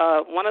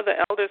one of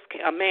the elders,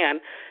 a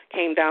man,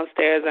 came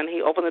downstairs, and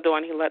he opened the door,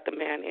 and he let the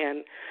man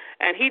in.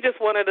 And he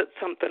just wanted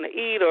something to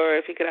eat or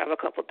if he could have a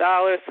couple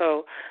dollars.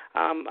 So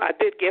I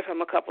did give him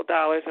a couple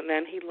dollars, and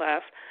then he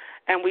left.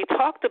 And we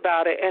talked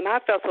about it, and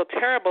I felt so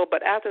terrible.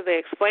 But after they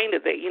explained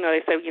it, they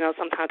said,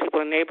 sometimes people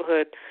in the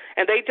neighborhood,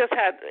 and they just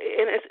had,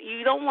 and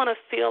you don't want to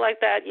feel like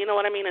that, you know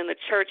what I mean, in the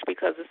church,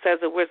 because it says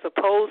that we're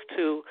supposed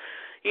to,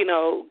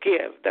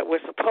 give, that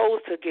we're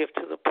supposed to give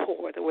to the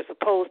poor, that we're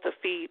supposed to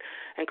feed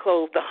and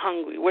clothe the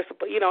hungry.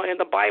 And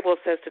the Bible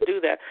says to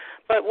do that.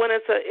 But when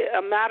it's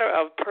a matter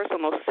of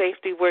personal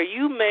safety, where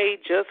you may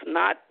just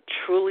not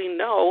truly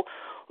know,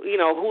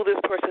 who this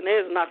person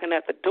is knocking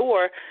at the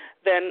door,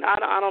 then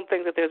I don't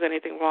think that there's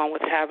anything wrong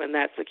with having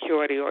that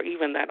security or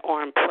even that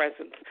armed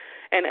presence.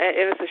 And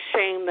it's a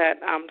shame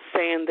that I'm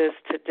saying this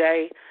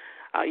today,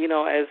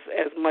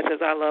 as much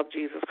as I love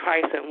Jesus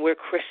Christ and we're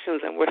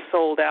Christians and we're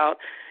sold out,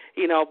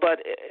 but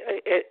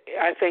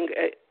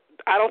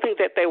I don't think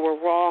that they were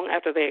wrong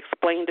after they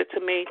explained it to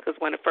me, because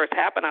when it first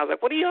happened, I was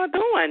like, what are y'all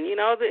doing?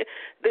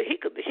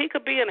 He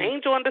could be an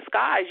angel in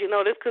disguise.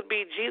 This could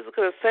be Jesus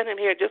could have sent him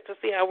here just to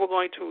see how we're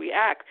going to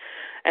react.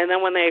 And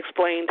then when they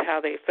explained how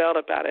they felt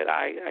about it,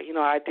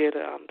 I did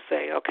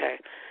say,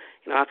 okay,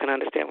 I can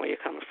understand where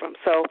you're coming from.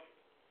 So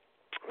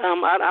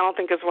I don't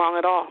think it's wrong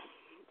at all.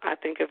 I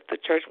think if the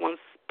church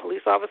wants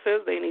police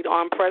officers, they need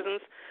armed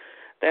presence,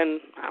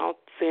 then I don't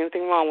see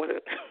anything wrong with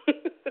it.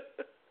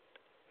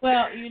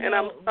 Well, and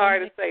I'm sorry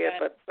to say it,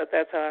 but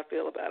that's how I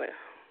feel about it.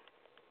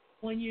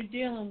 When you're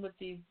dealing with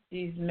these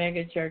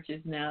mega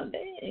churches now,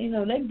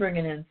 they're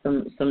bringing in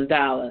some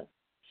dollars,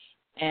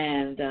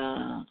 and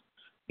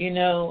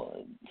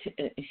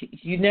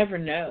you never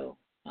know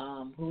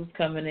who's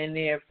coming in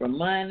there for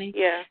money.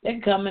 Yeah, they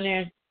come in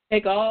there and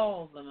take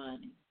all the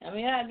money. I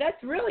mean,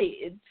 that's really,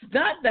 it's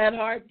not that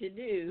hard to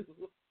do.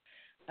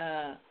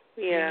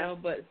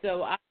 But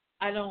so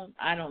I don't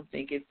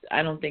think it's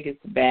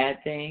a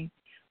bad thing.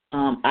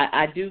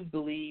 I do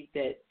believe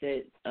that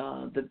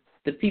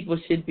the people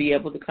should be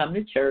able to come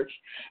to church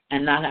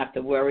and not have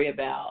to worry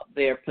about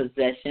their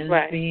possessions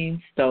being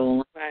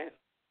stolen. Right.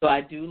 So I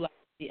do like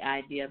the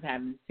idea of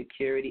having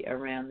security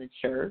around the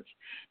church.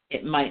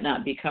 It might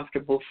not be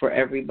comfortable for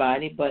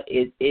everybody, but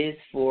it is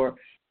for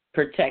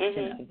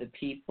protection of the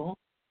people.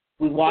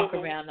 We walk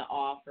around the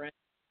offering,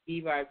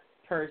 leave our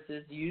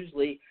purses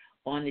usually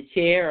on the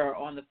chair or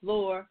on the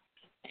floor,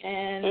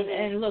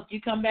 and look,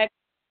 you come back,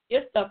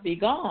 your stuff be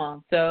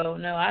gone. So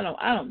no, I don't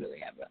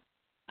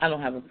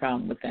have a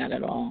problem with that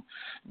at all.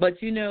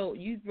 But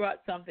you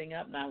brought something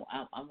up, and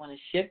I want to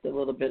shift a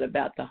little bit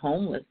about the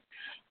homeless,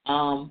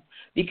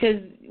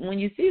 because when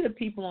you see the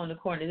people on the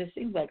corner, it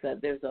seems like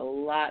there's a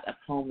lot of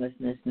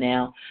homelessness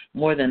now,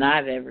 more than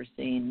I've ever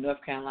seen.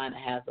 North Carolina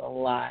has a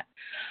lot.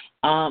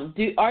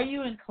 Are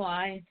you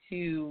inclined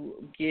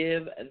to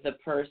give the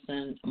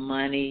person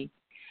money?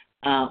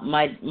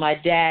 My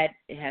dad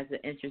has an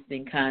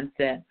interesting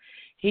concept.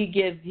 He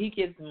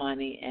gives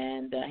money,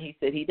 and he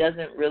said he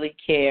doesn't really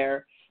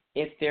care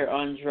if they're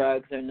on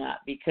drugs or not,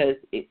 because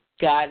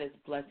God is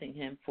blessing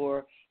him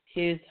for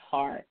his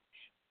heart.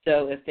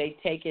 So if they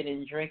take it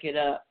and drink it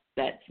up,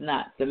 that's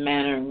not the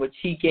manner in which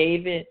he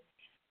gave it.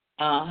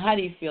 How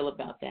do you feel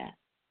about that?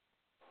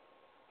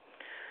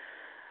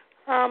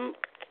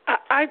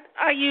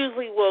 I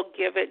usually will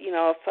give it,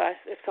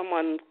 if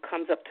someone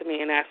comes up to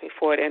me and asks me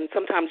for it, and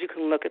sometimes you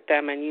can look at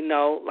them and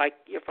like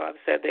your father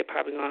said, they're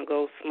probably going to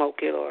go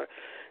smoke it or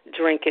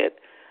drink it.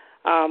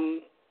 A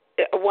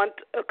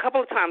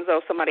couple of times,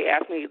 though, somebody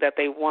asked me that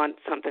they want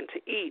something to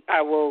eat,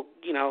 I will,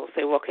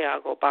 say, well, okay,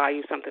 I'll go buy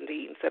you something to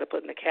eat instead of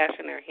putting the cash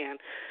in their hand,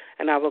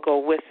 and I will go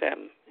with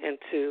them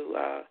into,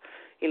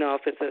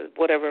 if it's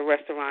whatever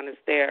restaurant is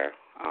there,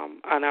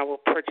 and I will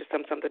purchase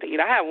them something to eat.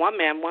 I had one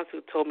man once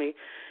who told me,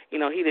 he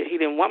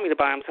didn't want me to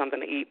buy him something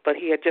to eat, but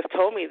he had just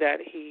told me that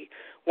he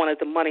wanted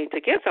the money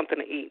to get something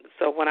to eat.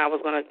 So when I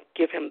was going to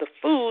give him the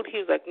food, he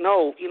was like,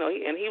 no,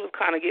 and he was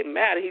kind of getting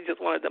mad. He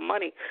just wanted the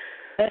money.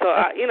 So,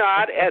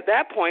 at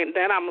that point,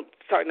 then I'm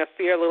starting to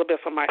fear a little bit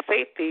for my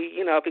safety,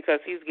 because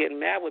he's getting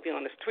mad with me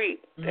on the street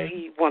that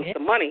he wants the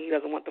money. He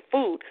doesn't want the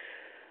food.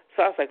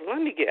 So I was like,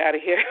 let me get out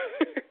of here.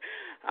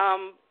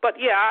 But,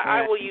 yeah,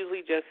 I will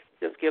usually just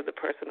give the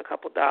person a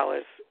couple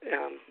dollars.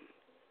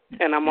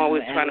 And I'm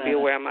always trying to be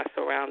aware of my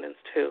surroundings,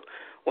 too,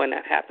 when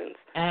that happens.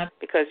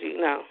 Because,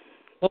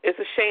 it's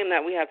a shame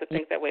that we have to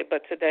think that way.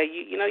 But today,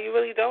 you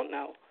really don't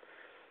know.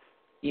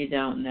 You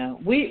don't know.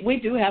 We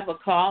do have a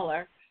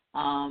caller.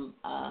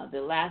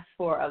 The last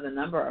four of the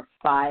number are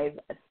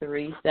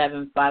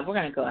 5375. We're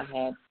going to go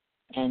ahead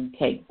and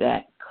take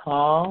that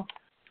call.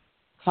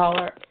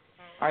 Caller,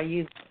 are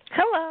you?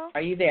 Hello.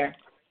 Are you there?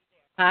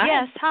 Hi.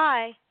 Yes.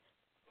 Hi.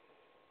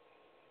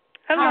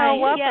 Hello. Hi,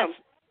 welcome. Yes.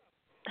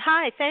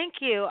 Hi. Thank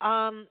you.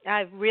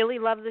 I really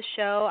love the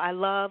show. I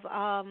love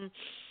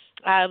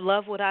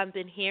what I've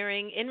been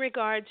hearing in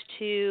regards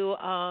to,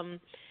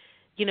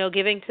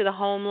 giving to the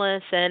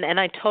homeless, and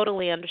I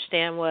totally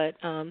understand what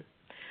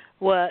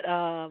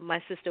my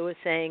sister was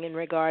saying in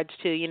regards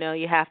to,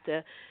 you have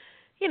to,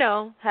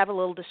 have a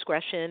little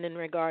discretion in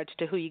regards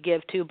to who you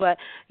give to. But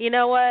you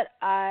know what?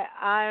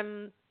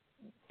 I'm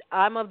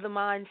of the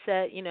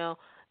mindset,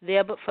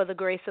 there but for the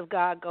grace of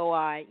God go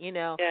I,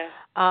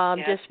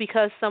 Just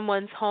because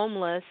someone's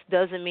homeless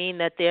doesn't mean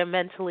that they're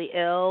mentally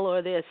ill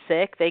or they're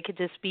sick. They could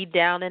just be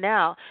down and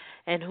out.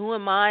 And who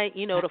am I,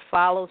 to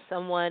follow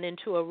someone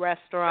into a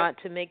restaurant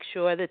to make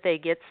sure that they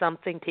get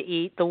something to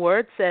eat? The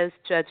word says,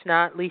 judge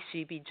not, lest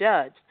you be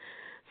judged.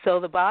 So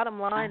the bottom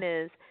line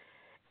is,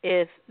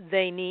 if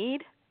they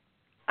need,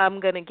 I'm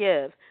going to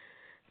give.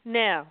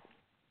 Now,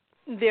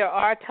 there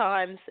are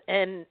times,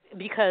 and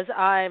because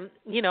I'm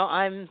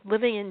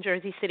living in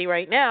Jersey City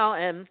right now,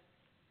 and,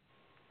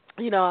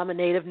 I'm a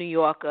native New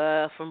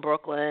Yorker from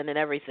Brooklyn and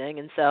everything.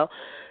 And so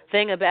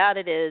thing about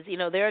it is,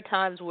 there are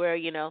times where,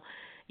 you'll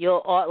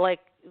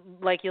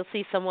you'll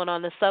see someone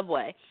on the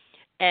subway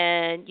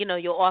and,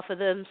 you'll offer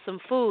them some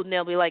food and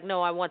they'll be like,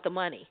 no, I want the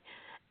money.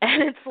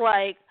 And it's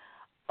like,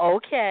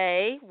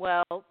 okay,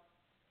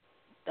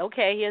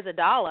 here's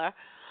 $1.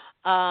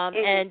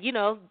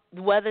 And,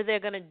 whether they're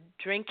going to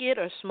drink it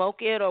or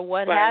smoke it or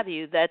what have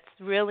you, that's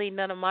really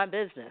none of my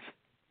business.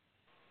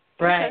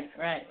 Right.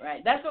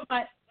 That's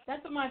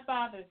what my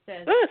father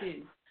says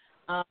too.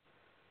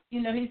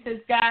 He says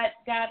God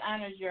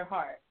honors your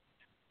heart.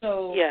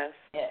 So yes,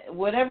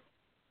 whatever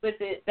with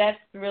it, that's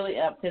really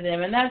up to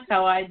them, and that's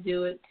how I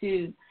do it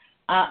too.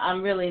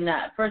 I'm really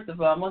not. First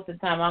of all, most of the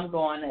time I'm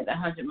going at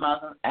 100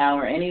 miles an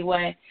hour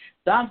anyway,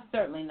 so I'm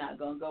certainly not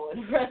going to go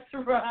in a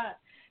restaurant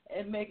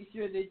and make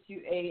sure that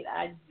you ate.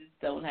 I just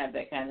don't have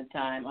that kind of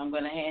time. I'm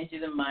going to hand you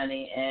the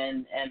money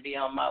and be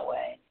on my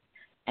way.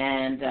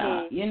 And,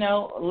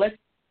 let's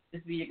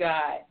just be your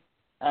guide.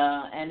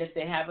 And if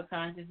they have a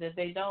conscience, if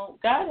they don't,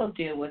 God will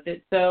deal with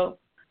it. So,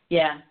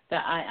 yeah,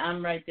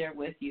 I'm right there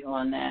with you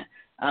on that.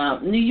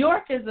 New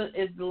York is a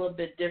little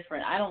bit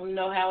different. I don't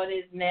know how it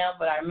is now,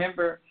 but I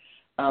remember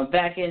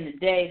back in the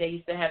day they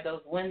used to have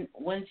those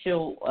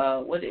windshield.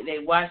 They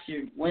wash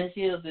your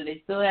windshields? Do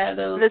they still have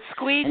those? The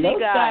squeegee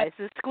guys.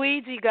 The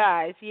squeegee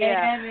guys.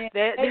 Yeah,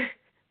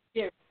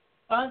 they're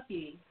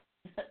funky.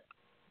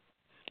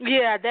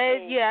 Yeah,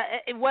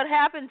 what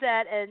happens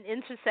at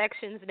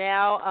intersections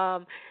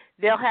now?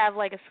 They'll have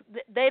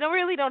they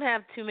don't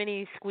have too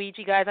many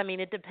squeegee guys. I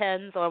mean, it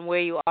depends on where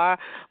you are.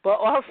 But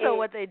also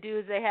what they do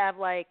is they have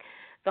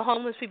the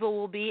homeless people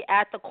will be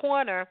at the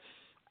corner,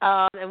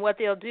 and what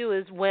they'll do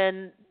is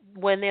when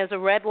there's a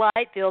red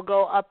light, they'll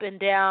go up and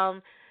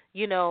down,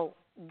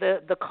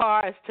 the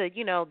cars to,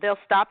 they'll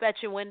stop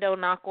at your window,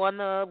 knock on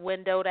the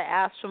window to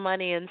ask for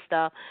money and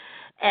stuff.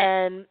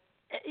 And,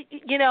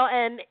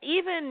 and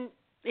even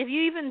if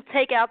you even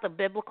take out the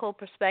biblical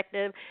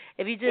perspective,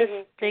 if you just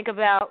think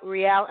about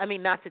reality, I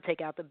mean, not to take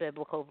out the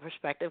biblical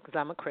perspective because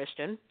I'm a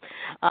Christian,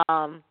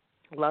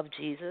 love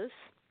Jesus,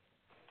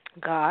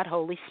 God,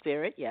 Holy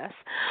Spirit, yes.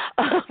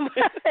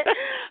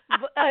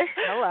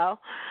 Hello.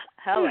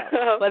 Okay.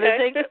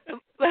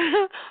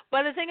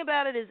 But the thing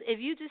about it is, if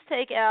you just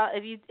take out,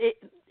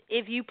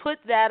 if you put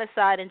that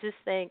aside and just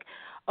think,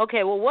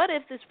 okay, well, what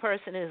if this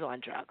person is on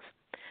drugs?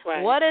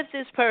 Right. What if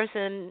this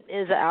person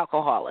is an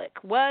alcoholic?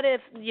 What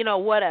if,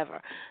 whatever.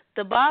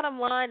 The bottom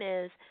line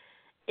is,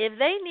 if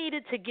they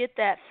needed to get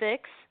that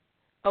fix,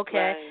 okay,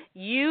 right.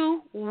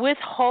 you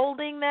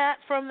withholding that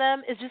from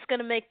them is just going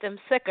to make them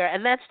sicker,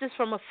 and that's just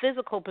from a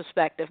physical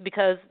perspective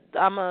because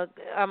I'm a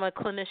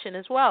clinician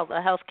as well,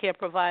 a healthcare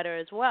provider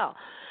as well.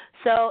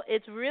 So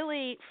it's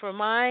really, from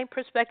my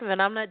perspective,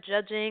 and I'm not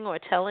judging or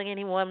telling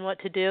anyone what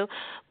to do,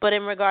 but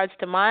in regards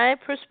to my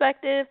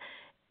perspective,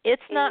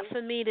 it's not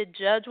for me to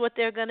judge what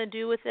they're going to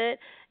do with it.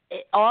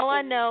 All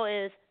I know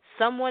is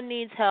someone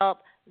needs help.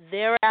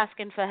 They're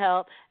asking for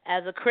help.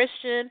 As a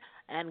Christian,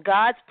 and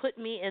God's put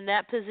me in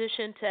that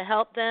position to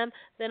help them,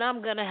 then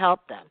I'm going to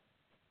help them.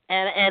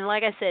 And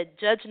like I said,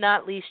 judge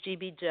not, lest ye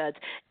be judged.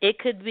 It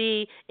could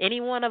be, any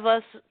one of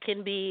us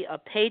can be a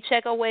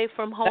paycheck away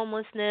from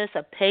homelessness,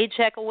 a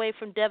paycheck away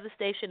from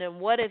devastation. And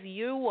what if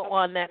you were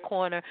on that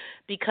corner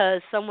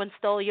because someone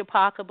stole your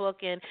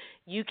pocketbook and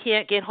you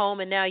can't get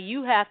home and now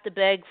you have to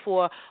beg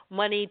for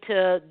money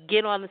to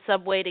get on the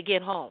subway to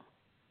get home?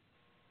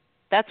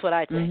 That's what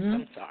I think.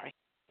 I'm sorry.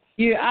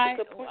 Yeah, I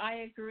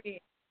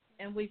agree.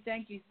 And we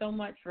thank you so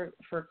much for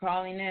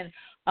calling in.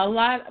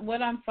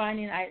 What I'm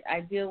finding, I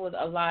deal with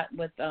a lot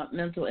with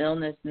mental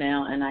illness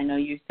now, and I know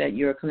you said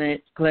you're a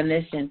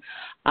clinician.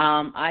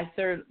 I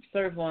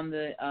serve on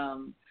the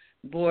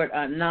board,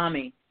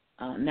 NAMI,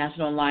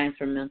 National Alliance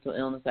for Mental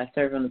Illness. I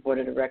serve on the board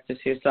of directors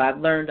here, so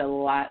I've learned a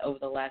lot over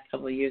the last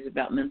couple of years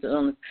about mental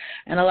illness.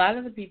 And a lot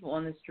of the people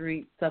on the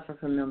street suffer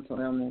from mental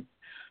illness.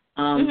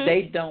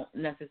 They don't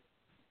necessarily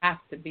have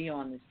to be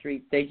on the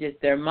street.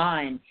 Their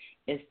mind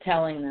is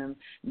telling them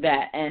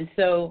that. And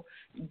so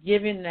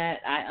given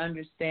that I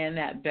understand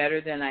that better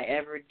than I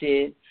ever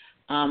did,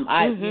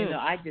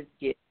 I just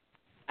give.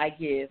 I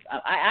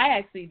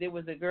actually, there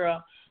was a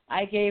girl,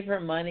 I gave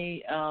her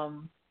money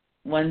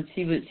when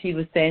she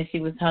was saying she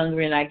was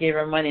hungry, and I gave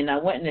her money, and I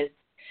went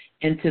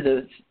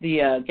into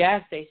the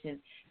gas station,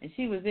 and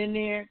she was in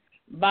there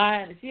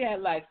buying, she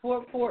had like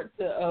 4 quarts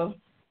of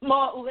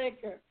malt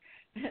liquor.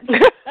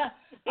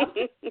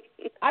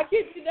 I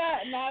kid you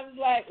not, and I was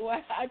like, wow.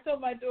 I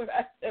told my daughter,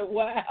 I said,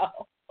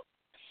 wow.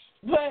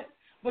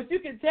 But you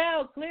can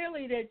tell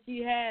clearly that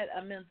she had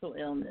a mental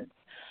illness.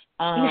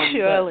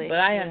 Surely. But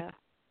I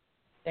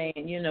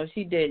understand,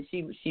 she did.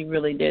 She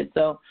really did.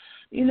 So,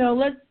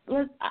 let's.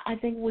 I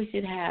think we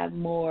should have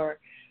more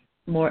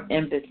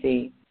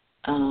empathy.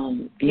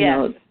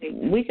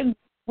 We can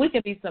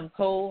be some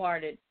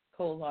cold-hearted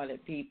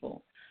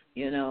people.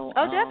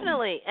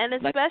 Definitely, and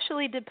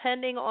especially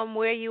depending on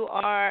where you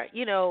are,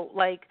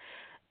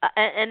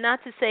 and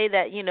not to say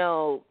that,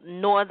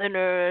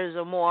 Northerners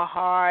are more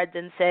hard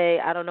than, say,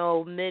 I don't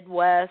know,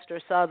 Midwest or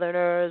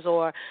Southerners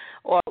or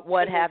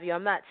what have you.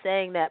 I'm not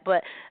saying that,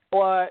 but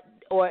or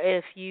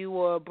if you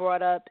were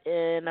brought up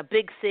in a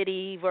big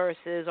city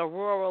versus a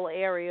rural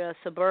area,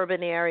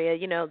 suburban area,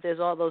 there's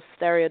all those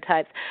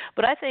stereotypes.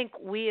 But I think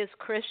we as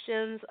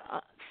Christians,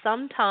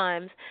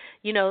 sometimes,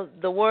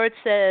 the word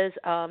says,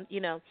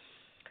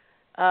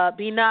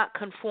 be not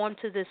conformed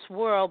to this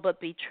world, but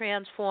be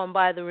transformed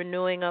by the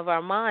renewing of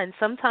our minds.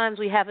 Sometimes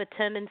we have a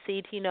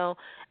tendency to,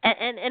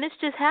 and it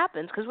just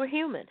happens because we're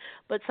human,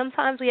 but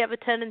sometimes we have a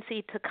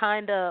tendency to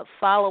kind of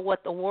follow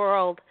what the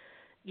world,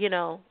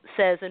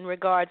 says in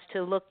regards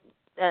to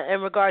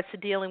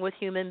dealing with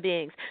human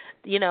beings.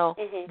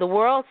 The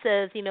world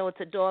says,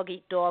 it's a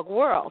dog-eat-dog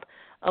world.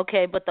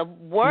 Okay, but the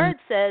word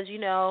says,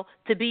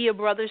 to be your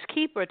brother's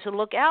keeper, to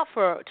look out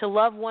for, to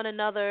love one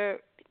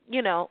another,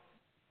 to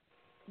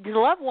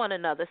love one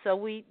another.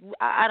 So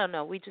I don't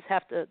know, we just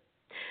have to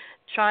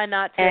try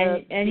not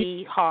to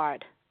be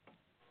hard.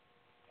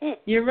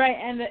 You're right,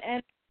 and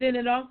then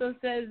it also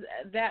says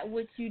that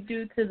which you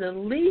do to the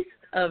least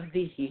of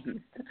these.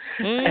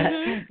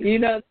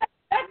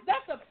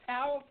 That's a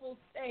powerful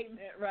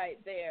statement right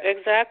there.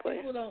 Exactly.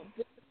 People don't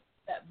do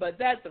that, but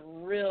that's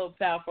real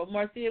powerful.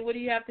 Marcia, what do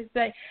you have to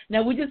say?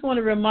 Now, we just want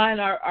to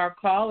remind our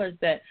callers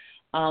that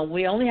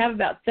we only have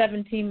about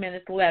 17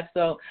 minutes left,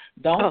 so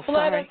don't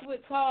flood us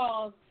with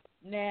calls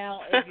now.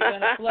 If you're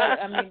going to flood,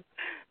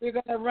 we're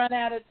going to run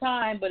out of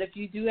time, but if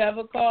you do have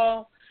a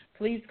call,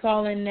 please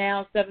call in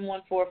now,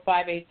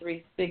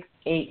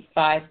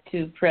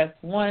 714-583-6852. Press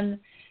 1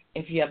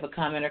 if you have a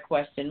comment or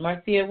question.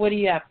 Marcia, what do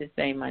you have to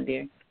say, my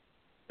dear?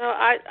 No,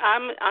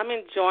 I'm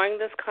enjoying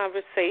this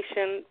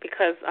conversation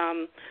because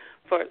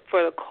for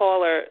the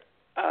caller,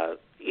 I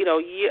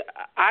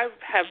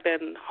have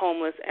been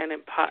homeless and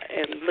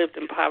lived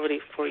in poverty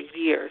for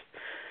years.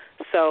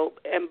 So,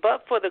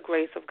 but for the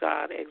grace of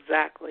God,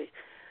 exactly.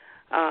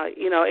 And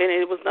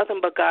it was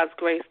nothing but God's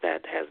grace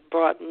that has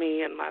brought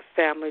me and my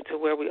family to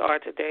where we are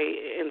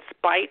today. In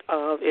spite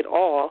of it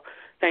all,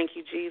 thank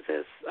you,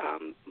 Jesus.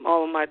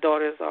 All of my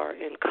daughters are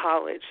in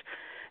college,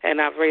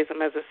 and I've raised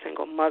them as a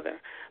single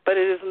mother. But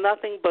it is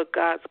nothing but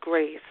God's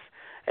grace,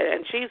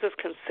 and Jesus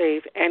can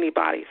save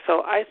anybody.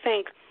 So I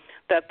think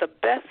that the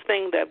best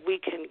thing that we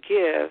can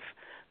give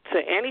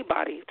to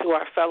anybody, to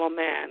our fellow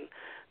man,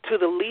 to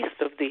the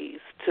least of these,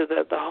 to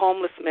the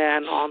homeless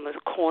man on the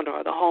corner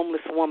or the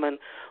homeless woman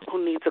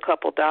who needs a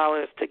couple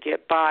dollars to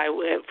get by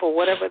for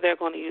whatever they're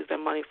going to use their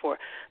money for,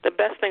 the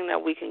best thing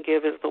that we can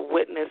give is the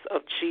witness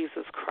of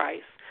Jesus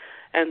Christ.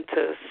 and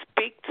to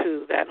speak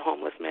to that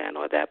homeless man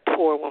or that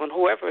poor woman,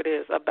 whoever it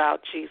is,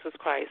 about Jesus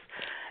Christ,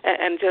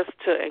 and just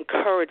to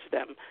encourage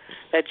them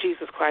that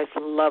Jesus Christ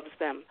loves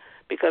them,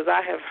 because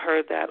I have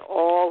heard that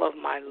all of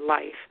my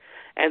life,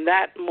 and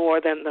that more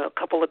than the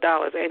couple of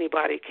dollars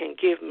anybody can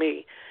give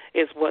me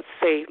is what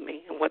saved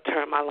me and what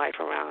turned my life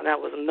around. That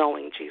was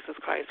knowing Jesus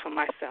Christ for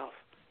myself.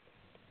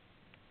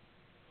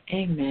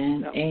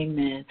 Amen. So.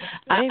 Amen.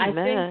 I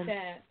think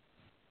that,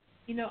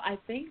 I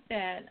think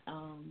that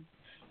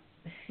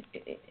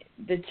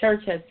the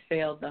church has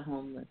failed the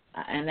homeless,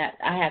 and that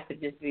I have to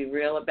just be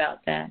real about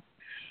that.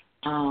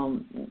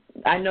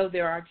 I know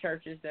there are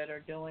churches that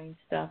are doing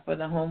stuff for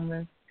the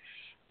homeless,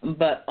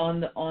 but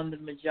on the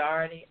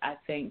majority, I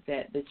think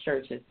that the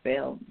church has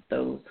failed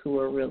those who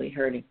are really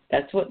hurting.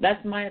 That's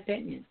my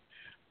opinion.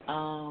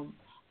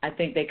 I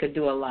think they could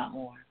do a lot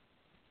more.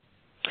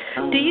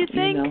 Do you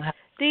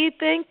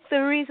think the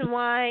reason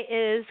why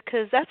is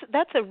because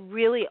that's a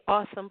really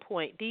awesome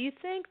point? Do you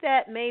think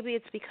that maybe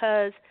it's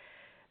because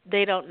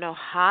they don't know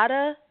how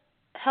to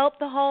help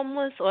the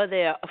homeless, or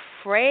they're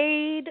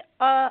afraid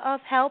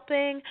of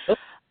helping,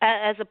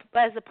 as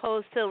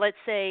opposed to, let's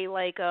say,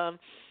 like a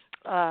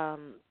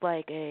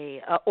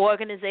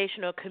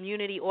organization or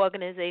community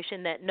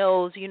organization that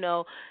knows,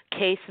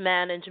 case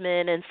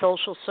management and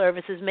social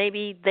services?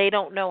 Maybe they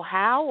don't know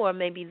how, or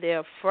maybe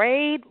they're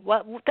afraid.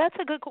 What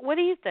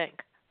do you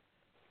think?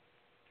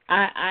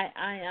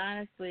 I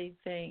honestly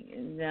think,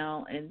 and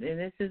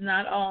this is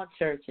not all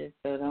churches,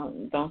 so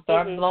don't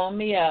start blowing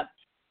me up,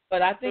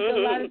 but I think a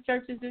lot of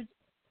churches are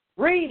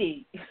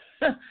greedy.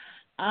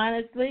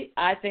 Honestly,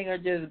 I think are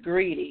just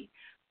greedy.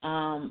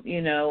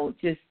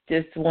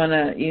 Just want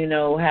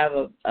to, have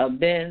a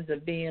Benz, a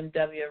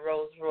BMW, a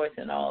Rolls Royce,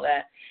 and all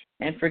that,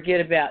 and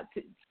forget about.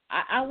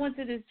 I went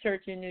to this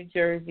church in New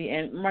Jersey,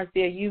 and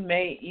Marcia, you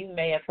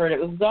may have heard it.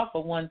 It was off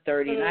of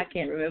 130, and I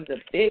can't remember. It was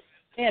a big.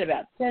 They had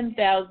about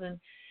 10,000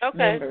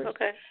 members.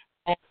 Okay.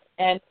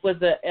 And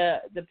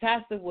the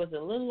pastor was a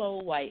little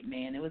old white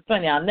man. It was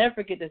funny. I'll never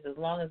forget this as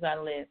long as I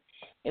live.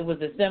 It was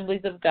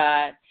Assemblies of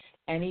God,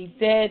 and he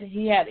said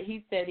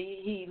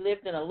he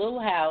lived in a little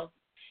house,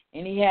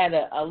 and he had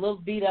a little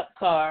beat up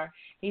car.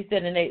 He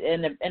said,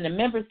 and the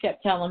members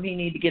kept telling him he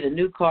needed to get a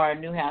new car, a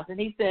new house, and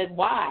he said,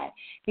 why?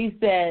 He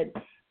said,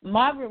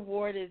 my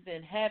reward is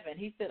in heaven.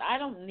 He said, I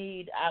don't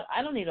need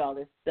all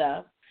this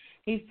stuff.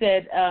 He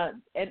said,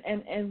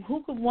 and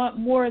who could want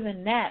more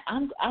than that?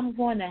 I'm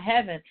going to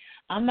heaven.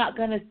 I'm not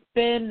going to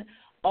spend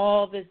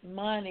all this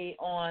money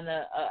on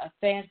a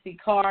fancy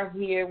car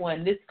here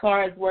when this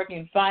car is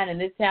working fine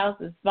and this house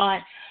is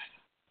fine.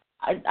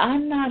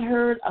 I've not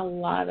heard a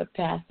lot of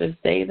pastors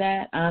say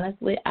that.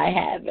 Honestly, I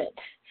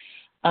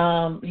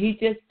haven't. He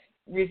just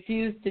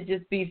refused to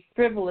just be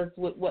frivolous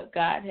with what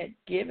God had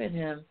given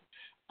him,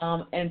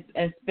 and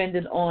spend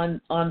it on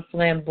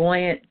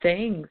flamboyant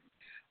things.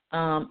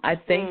 I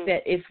think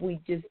that if we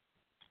just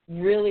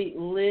really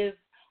live,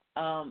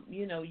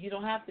 you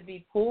don't have to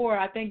be poor.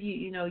 I think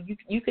you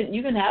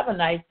can have a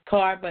nice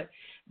car, but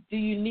do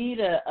you need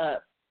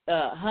a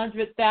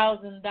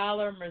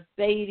 $100,000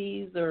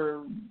 Mercedes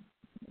or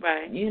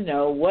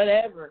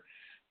whatever?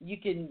 You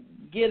can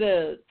get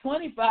a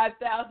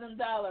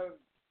 $25,000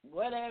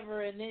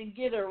 whatever, and then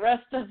get the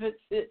rest of it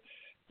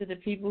to the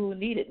people who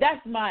need it.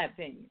 That's my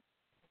opinion.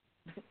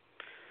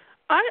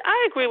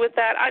 I agree with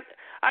that.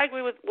 I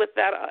agree with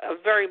that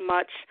very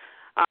much.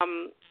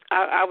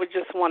 I would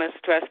just want to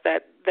stress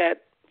that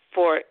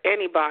for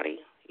anybody,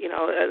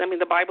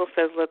 the Bible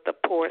says, let the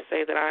poor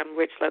say that I am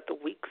rich, let the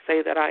weak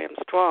say that I am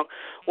strong.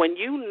 When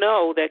you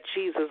know that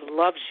Jesus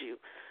loves you,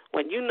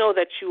 when you know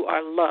that you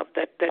are loved,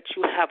 that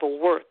you have a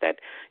worth, that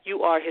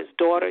you are his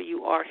daughter,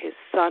 you are his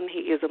son, he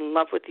is in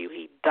love with you,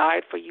 he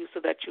died for you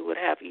so that you would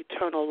have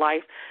eternal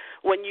life.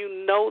 When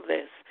you know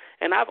this,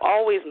 and I've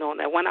always known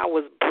that when I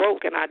was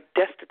broke and I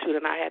destitute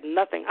and I had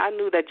nothing, I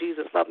knew that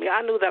Jesus loved me.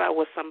 I knew that I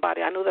was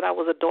somebody. I knew that I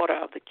was a daughter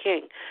of the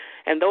King.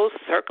 And those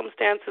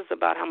circumstances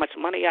about how much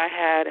money I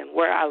had and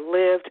where I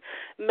lived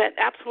meant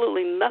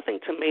absolutely nothing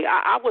to me.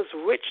 I was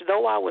rich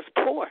though I was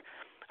poor.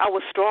 I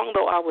was strong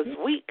though I was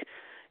weak.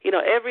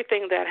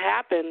 Everything that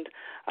happened,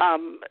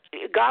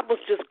 God was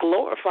just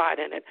glorified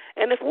in it.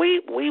 And if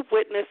we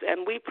witness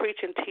and we preach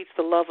and teach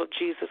the love of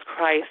Jesus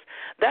Christ,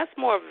 that's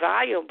more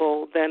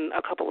valuable than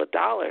a couple of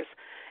dollars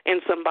in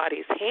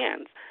somebody's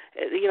hands.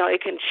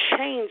 It can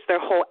change their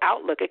whole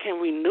outlook. It can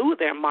renew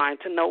their mind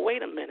to know,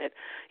 wait a minute,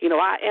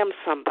 I am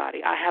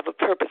somebody. I have a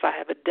purpose. I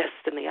have a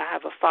destiny. I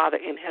have a Father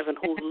in heaven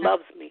who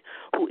loves me,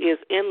 who is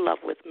in love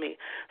with me.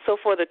 So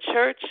for the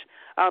church,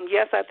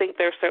 yes, I think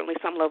there's certainly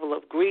some level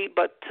of greed,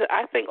 but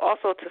I think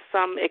also to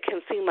some it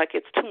can seem like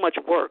it's too much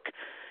work,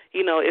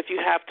 if you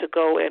have to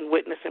go and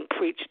witness and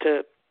preach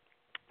to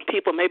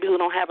people maybe who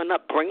don't have an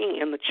upbringing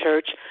in the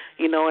church,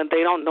 and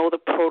they don't know the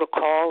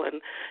protocol,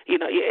 and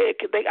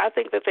I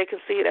think that they can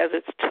see it as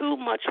it's too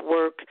much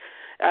work.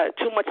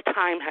 Too much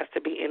time has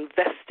to be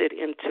invested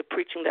into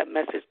preaching that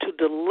message to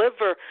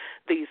deliver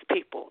these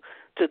people,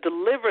 to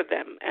deliver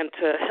them, and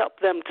to help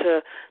them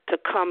to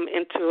come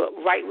into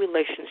a right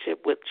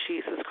relationship with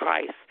Jesus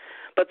Christ.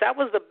 But that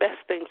was the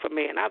best thing for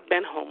me, and I've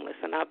been homeless,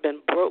 and I've been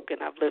broke,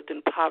 and I've lived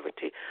in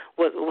poverty,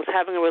 was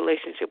having a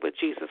relationship with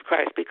Jesus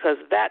Christ, because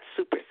that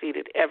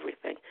superseded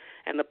everything.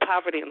 And the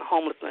poverty and the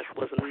homelessness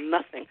was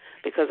nothing,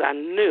 because I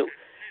knew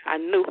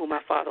who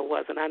my Father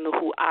was, and I knew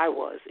who I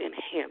was in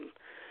him.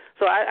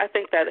 So I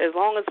think that as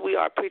long as we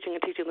are preaching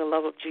and teaching the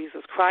love of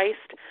Jesus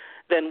Christ,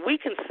 then we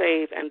can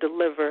save and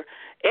deliver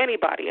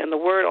anybody. And the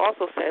word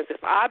also says,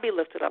 if I be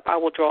lifted up, I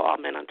will draw all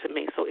men unto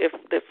me. So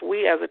if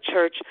we as a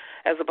church,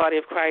 as the body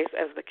of Christ,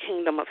 as the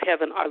kingdom of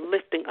heaven, are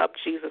lifting up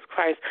Jesus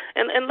Christ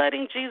and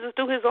letting Jesus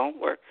do his own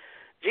work,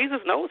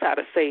 Jesus knows how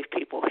to save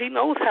people. He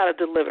knows how to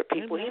deliver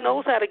people. Amen. He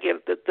knows how to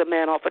get the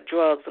man off of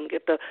drugs and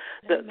get the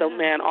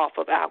man off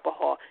of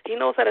alcohol. He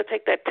knows how to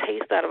take that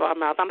taste out of our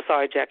mouth. I'm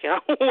sorry, Jackie, I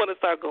don't want to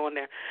start going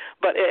there.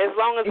 But as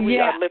long as we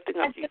are lifting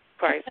up Jesus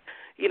Christ,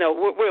 we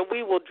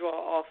will draw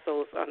all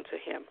souls unto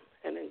him.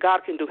 And then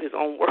God can do his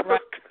own work.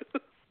 Right.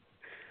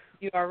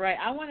 You are right.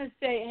 I want to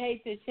say hey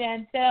to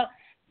Chantel.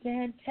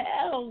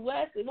 Chantel,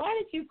 why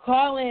did you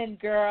call in,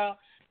 girl?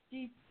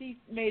 She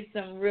made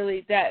some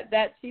really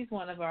that she's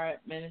one of our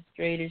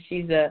administrators.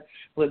 She's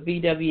with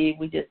BWE.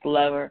 We just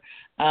love her,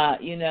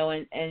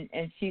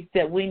 and she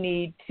said we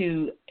need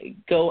to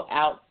go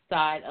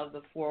outside of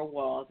the four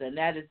walls, and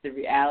that is the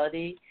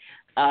reality.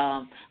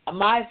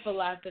 My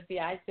philosophy,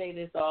 I say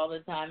this all the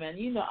time, and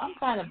I'm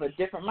kind of a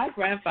different. My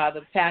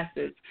grandfather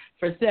pastored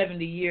for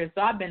 70 years,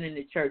 so I've been in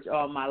the church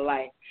all my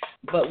life.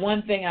 But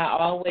one thing I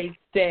always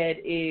said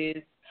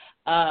is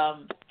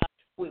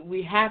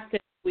we have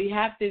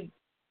to.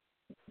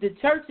 The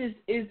church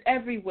is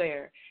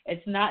everywhere.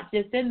 It's not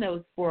just in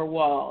those four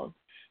walls.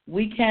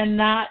 We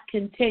cannot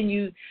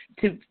continue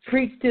to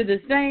preach to the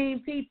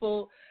same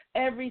people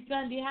every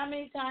Sunday. How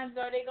many times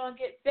are they going to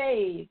get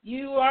saved?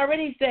 You are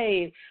already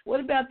saved. What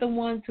about the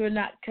ones who are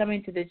not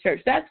coming to the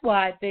church? That's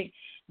why I think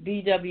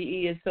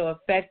BWE is so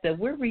effective.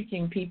 We're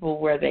reaching people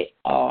where they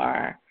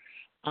are.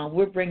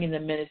 We're bringing the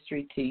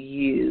ministry to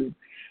you.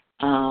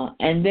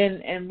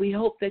 And we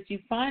hope that you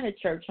find a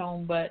church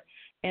home, but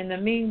in the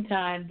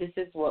meantime, this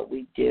is what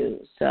we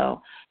do.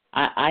 So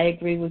I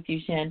agree with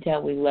you,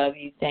 Chantel. We love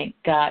you. Thank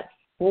God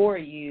for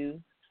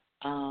you.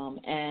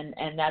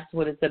 And that's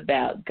what it's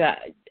about.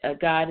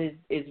 God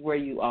is where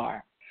you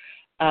are.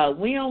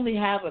 We only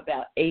have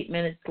about 8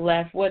 minutes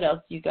left. What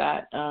else you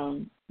got,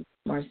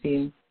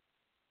 Marcia?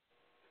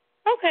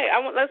 Okay,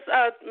 let's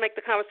make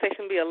the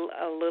conversation be a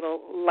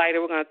little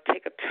lighter. We're going to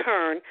take a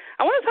turn.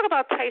 I want to talk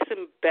about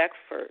Tyson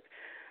Beckford.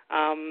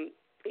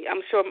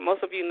 I'm sure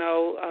most of you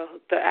know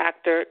the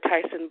actor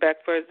Tyson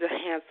Beckford, the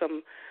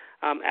handsome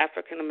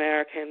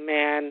African-American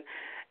man.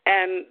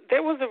 And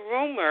there was a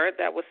rumor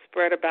that was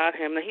spread about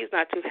him, and he's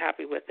not too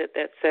happy with it,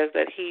 that says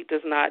that he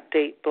does not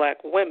date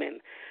black women.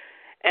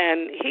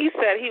 And he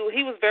said he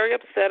was very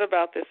upset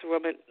about this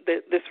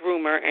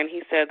rumor, and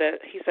he says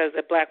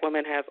that black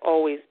women have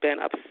always been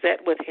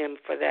upset with him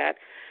for that.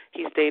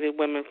 He's dated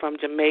women from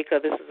Jamaica.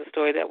 This is a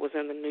story that was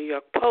in the New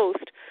York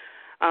Post.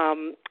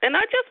 And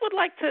I just would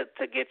like to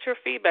get your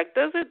feedback.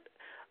 Does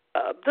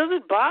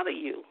it bother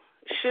you?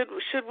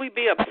 Should we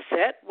be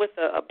upset with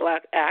a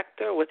black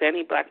actor, with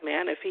any black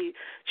man, if he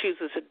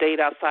chooses to date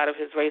outside of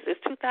his race? It's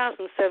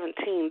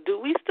 2017. Do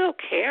we still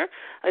care?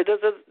 Does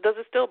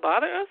it still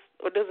bother us,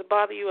 or does it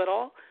bother you at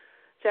all?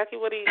 Jackie,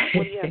 what do you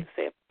have to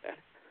say about that?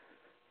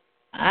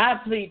 I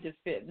plead the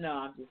fifth. No,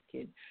 I'm just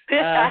kidding.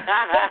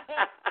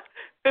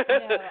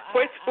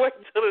 Wait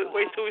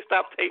till we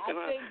stop taping.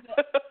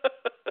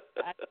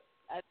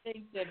 I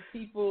think that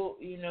people,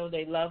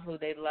 they love who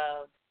they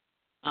love.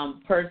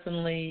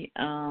 Personally,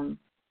 I'm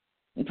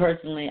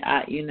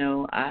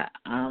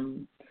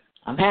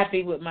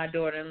happy with my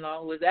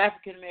daughter-in-law, who is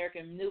African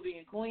American,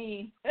 Nubian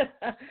queen.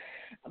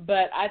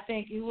 But I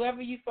think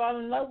whoever you fall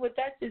in love with,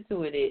 that's just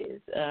who it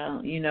is.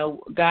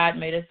 God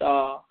made us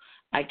all.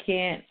 I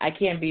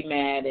can't be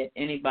mad at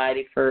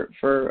anybody for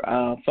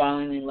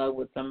falling in love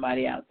with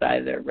somebody outside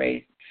of their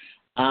race.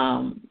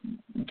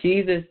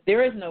 Jesus,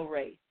 there is no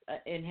race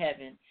in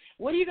heaven.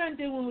 What are you going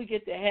to do when we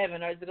get to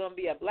heaven? Or is it going to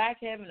be a black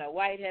heaven, a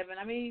white heaven?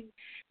 I mean,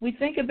 we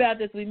think about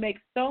this. We place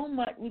so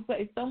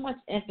much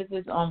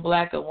emphasis on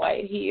black and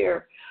white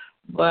here,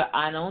 but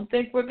I don't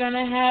think we're going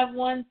to have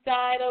one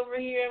side over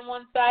here and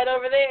one side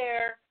over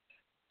there.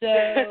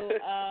 So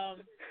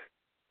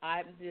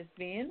I'm just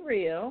being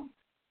real.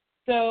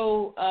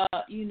 So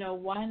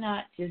why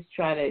not just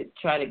try to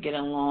get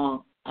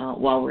along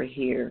while we're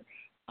here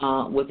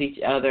with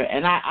each other?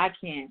 And I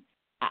can't.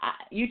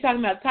 You talking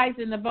about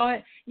Tyson the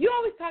bald? You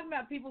always talking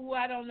about people who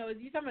I don't know. Is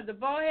you talking about the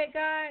bald head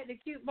guy, the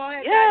cute bald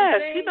head guy?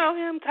 Yes, you know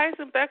him,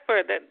 Tyson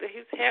Beckford. That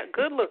he's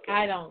good looking.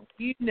 I don't.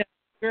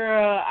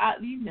 Girl,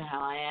 you know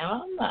how I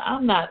am.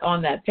 I'm not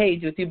on that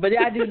page with you, but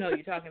I do know what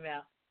you're talking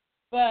about.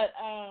 But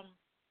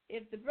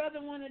if the brother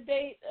want to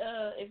date,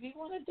 if he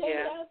want to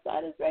date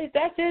outside his race,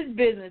 that's his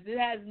business. It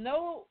has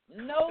no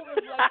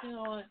reflection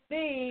on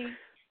me.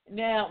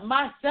 Now,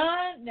 my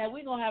son,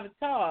 we're going to have a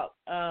talk.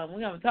 I'm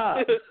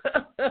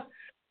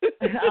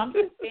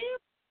just saying.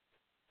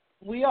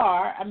 We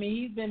are. I mean,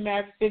 he's been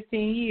married for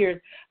 15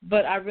 years,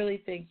 but I really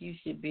think you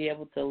should be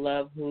able to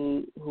love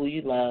who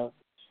you love,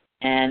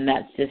 and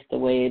that's just the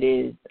way it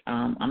is.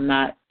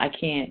 I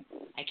can't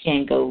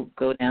go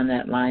down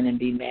that line and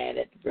be mad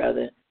at the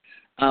brother.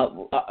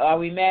 Are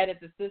we mad at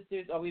the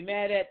sisters? Are we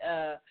mad at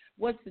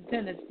what's the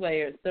tennis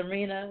player,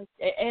 Serena?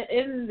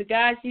 Isn't the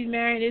guy she's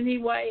married? Isn't he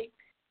white?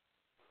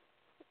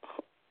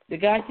 The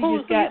guy she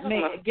just got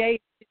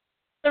engaged.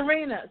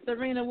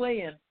 Serena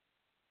Williams.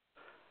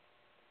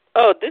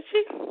 Oh, did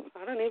she?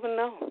 I don't even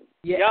know.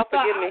 Yeah, y'all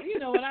forgive me. You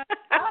know,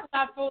 I'm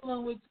not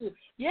fooling with you.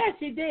 Yeah,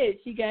 she did.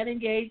 She got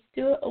engaged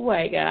to a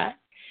white guy,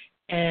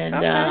 and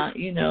okay.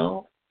 you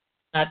know,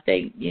 I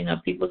think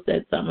people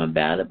said something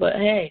about it, but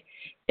hey,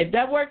 if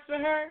that works for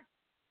her,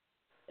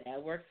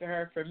 that works for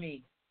her. For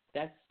me,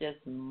 that's just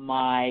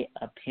my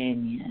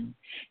opinion.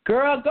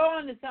 Girl, go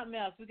on to something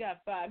else. We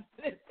got 5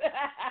 minutes.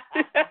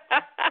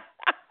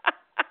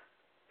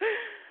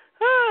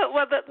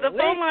 Well, the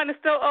phone line is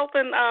still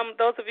open.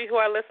 Those of you who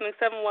are listening,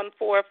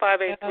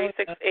 714-583-6852.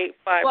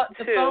 Well,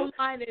 the phone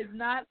line is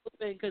not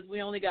open because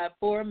we only got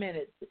 4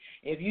 minutes.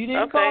 If you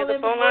didn't call the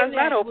in phone line's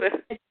not open.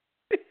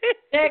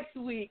 Next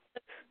week,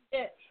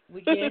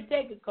 we can't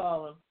take a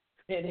call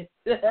in minutes.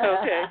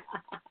 Okay.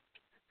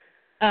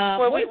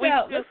 Well,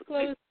 let's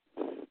close.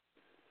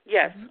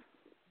 Yes.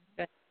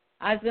 Okay.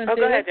 I was going to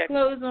say, let's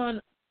close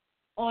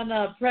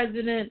on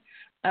President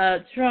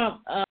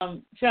Trump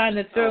trying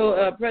to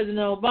throw President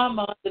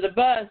Obama under the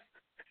bus.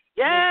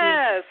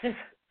 Yes.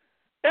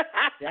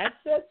 That's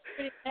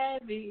pretty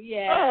heavy,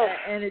 yeah.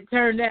 And it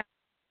turned out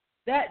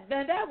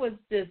that was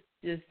just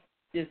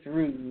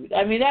rude.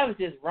 I mean, that was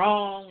just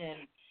wrong.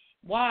 And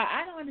why?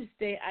 I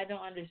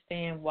don't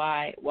understand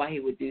why he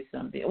would do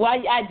something.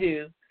 Why I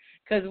do,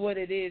 because what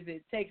it is,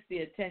 it takes the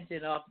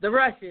attention off the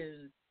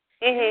Russians.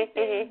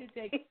 To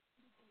take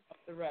off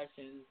the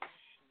Russians.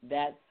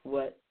 That's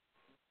what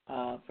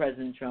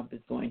President Trump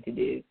is going to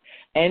do,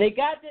 and it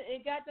got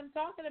them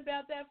talking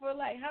about that for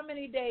like how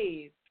many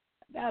days?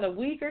 About a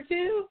week or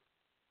two.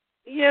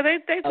 Yeah, they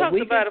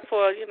talked about it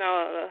for a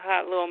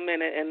hot little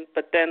minute,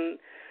 but then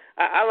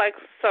I like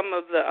some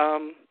of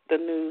the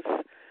news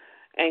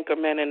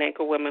anchormen and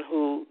anchorwomen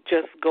who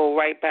just go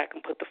right back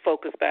and put the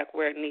focus back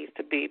where it needs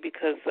to be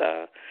because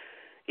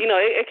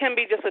it can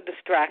be just a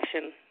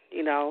distraction,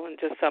 and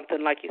just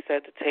something like you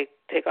said to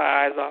take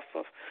our eyes off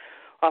of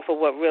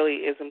what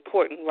really is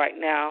important right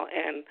now.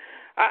 And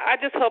I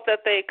just hope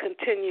that they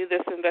continue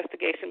this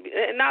investigation,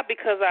 and not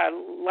because I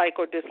like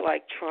or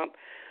dislike Trump,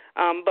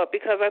 but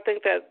because I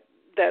think that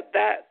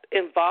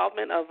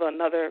involvement of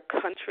another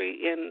country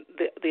in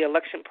the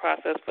election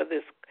process for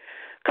this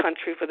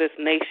country, for this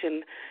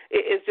nation,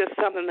 is just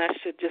something that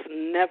should just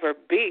never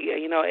be.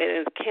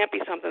 It can't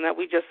be something that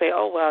we just say,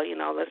 oh, well,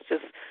 let's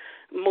just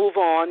move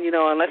on,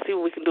 and let's see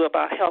what we can do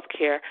about health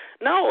care.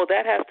 No,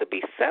 that has to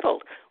be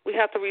settled. We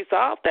have to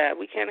resolve that.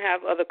 We can't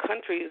have other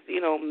countries,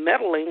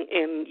 meddling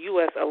in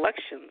U.S.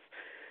 elections.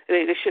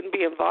 They shouldn't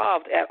be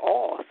involved at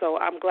all. So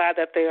I'm glad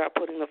that they are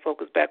putting the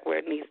focus back where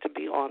it needs to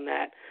be on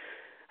that.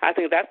 I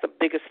think that's the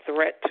biggest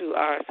threat to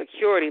our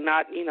security,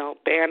 not,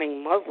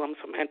 banning Muslims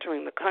from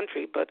entering the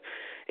country, but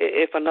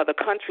if another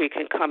country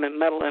can come and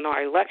meddle in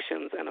our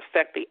elections and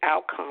affect the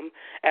outcome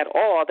at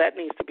all, that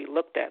needs to be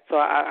looked at. So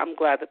I'm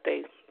glad that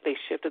they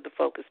shifted the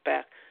focus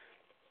back.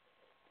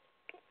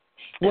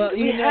 Well, do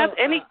we have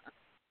any?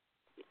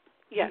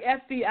 Yes.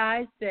 The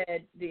FBI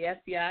said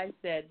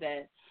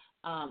that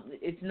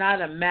it's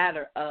not a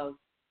matter of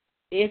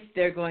if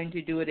they're going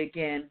to do it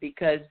again,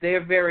 because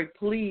they're very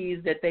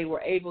pleased that they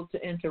were able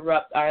to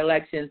interrupt our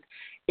elections.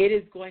 It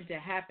is going to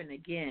happen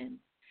again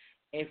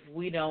if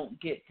we don't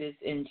get this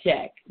in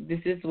check. This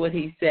is what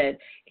he said.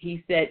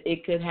 He said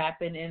it could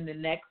happen in the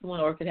next one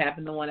or it could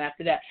happen the one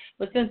after that.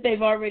 But since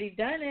they've already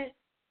done it,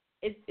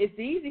 it's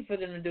easy for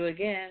them to do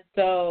again.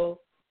 So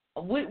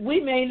we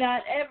may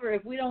not ever,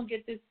 if we don't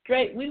get this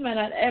straight, we may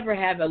not ever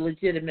have a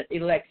legitimate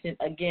election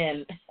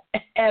again,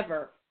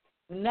 ever.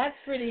 And that's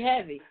pretty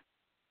heavy.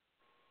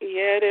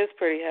 Yeah, it is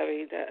pretty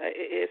heavy.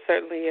 It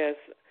certainly is.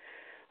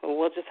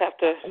 We'll just have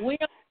to,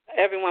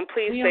 everyone,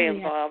 please stay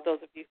involved.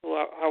 Those of you who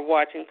are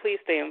watching, please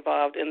stay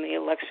involved in the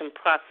election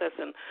process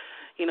and,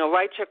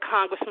 write your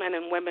congressmen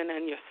and women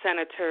and your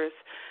senators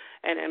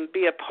and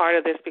be a part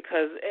of this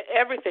because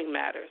everything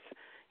matters.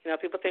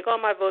 People think, oh,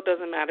 my vote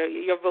doesn't matter.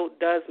 Your vote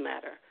does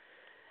matter.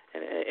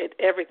 And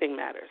everything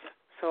matters.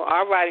 So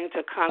our writing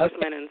to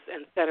congressmen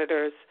and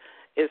senators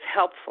is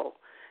helpful,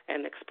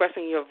 and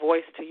expressing your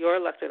voice to your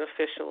elected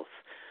officials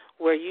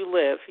where you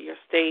live, your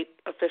state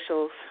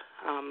officials,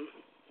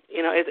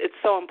 it's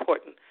so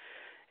important.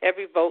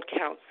 Every vote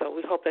counts, so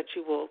we hope that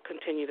you will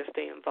continue to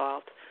stay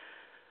involved.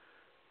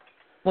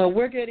 Well,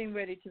 we're getting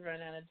ready to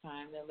run out of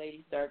time. The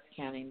lady starts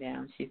counting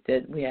down. She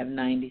said we have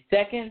 90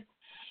 seconds.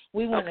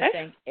 We want to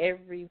thank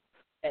everyone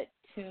that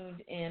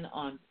tuned in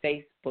on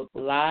Facebook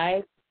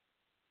Live,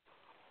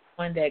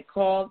 one that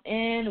called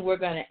in. We're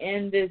going to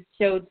end this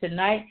show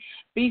tonight.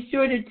 Be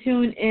sure to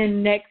tune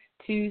in next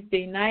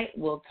Tuesday night.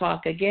 We'll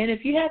talk again.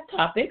 If you have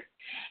topics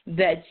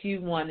that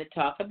you want to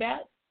talk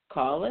about,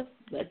 call us,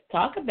 Let's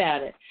talk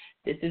about it.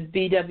 This is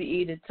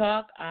BWE to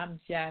Talk. I'm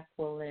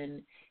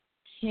Jacqueline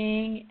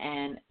King,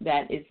 and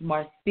that is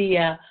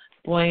Marcia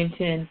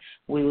Boynton.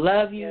 We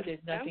love you. There's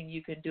nothing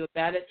you can do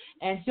about it.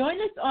 And join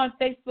us on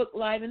Facebook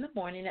Live in the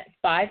morning at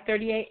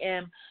 5:30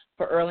 a.m.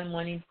 for early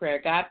morning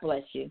prayer. God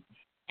bless you.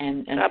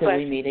 And until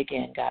we meet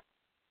again, God.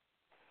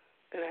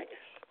 Good night.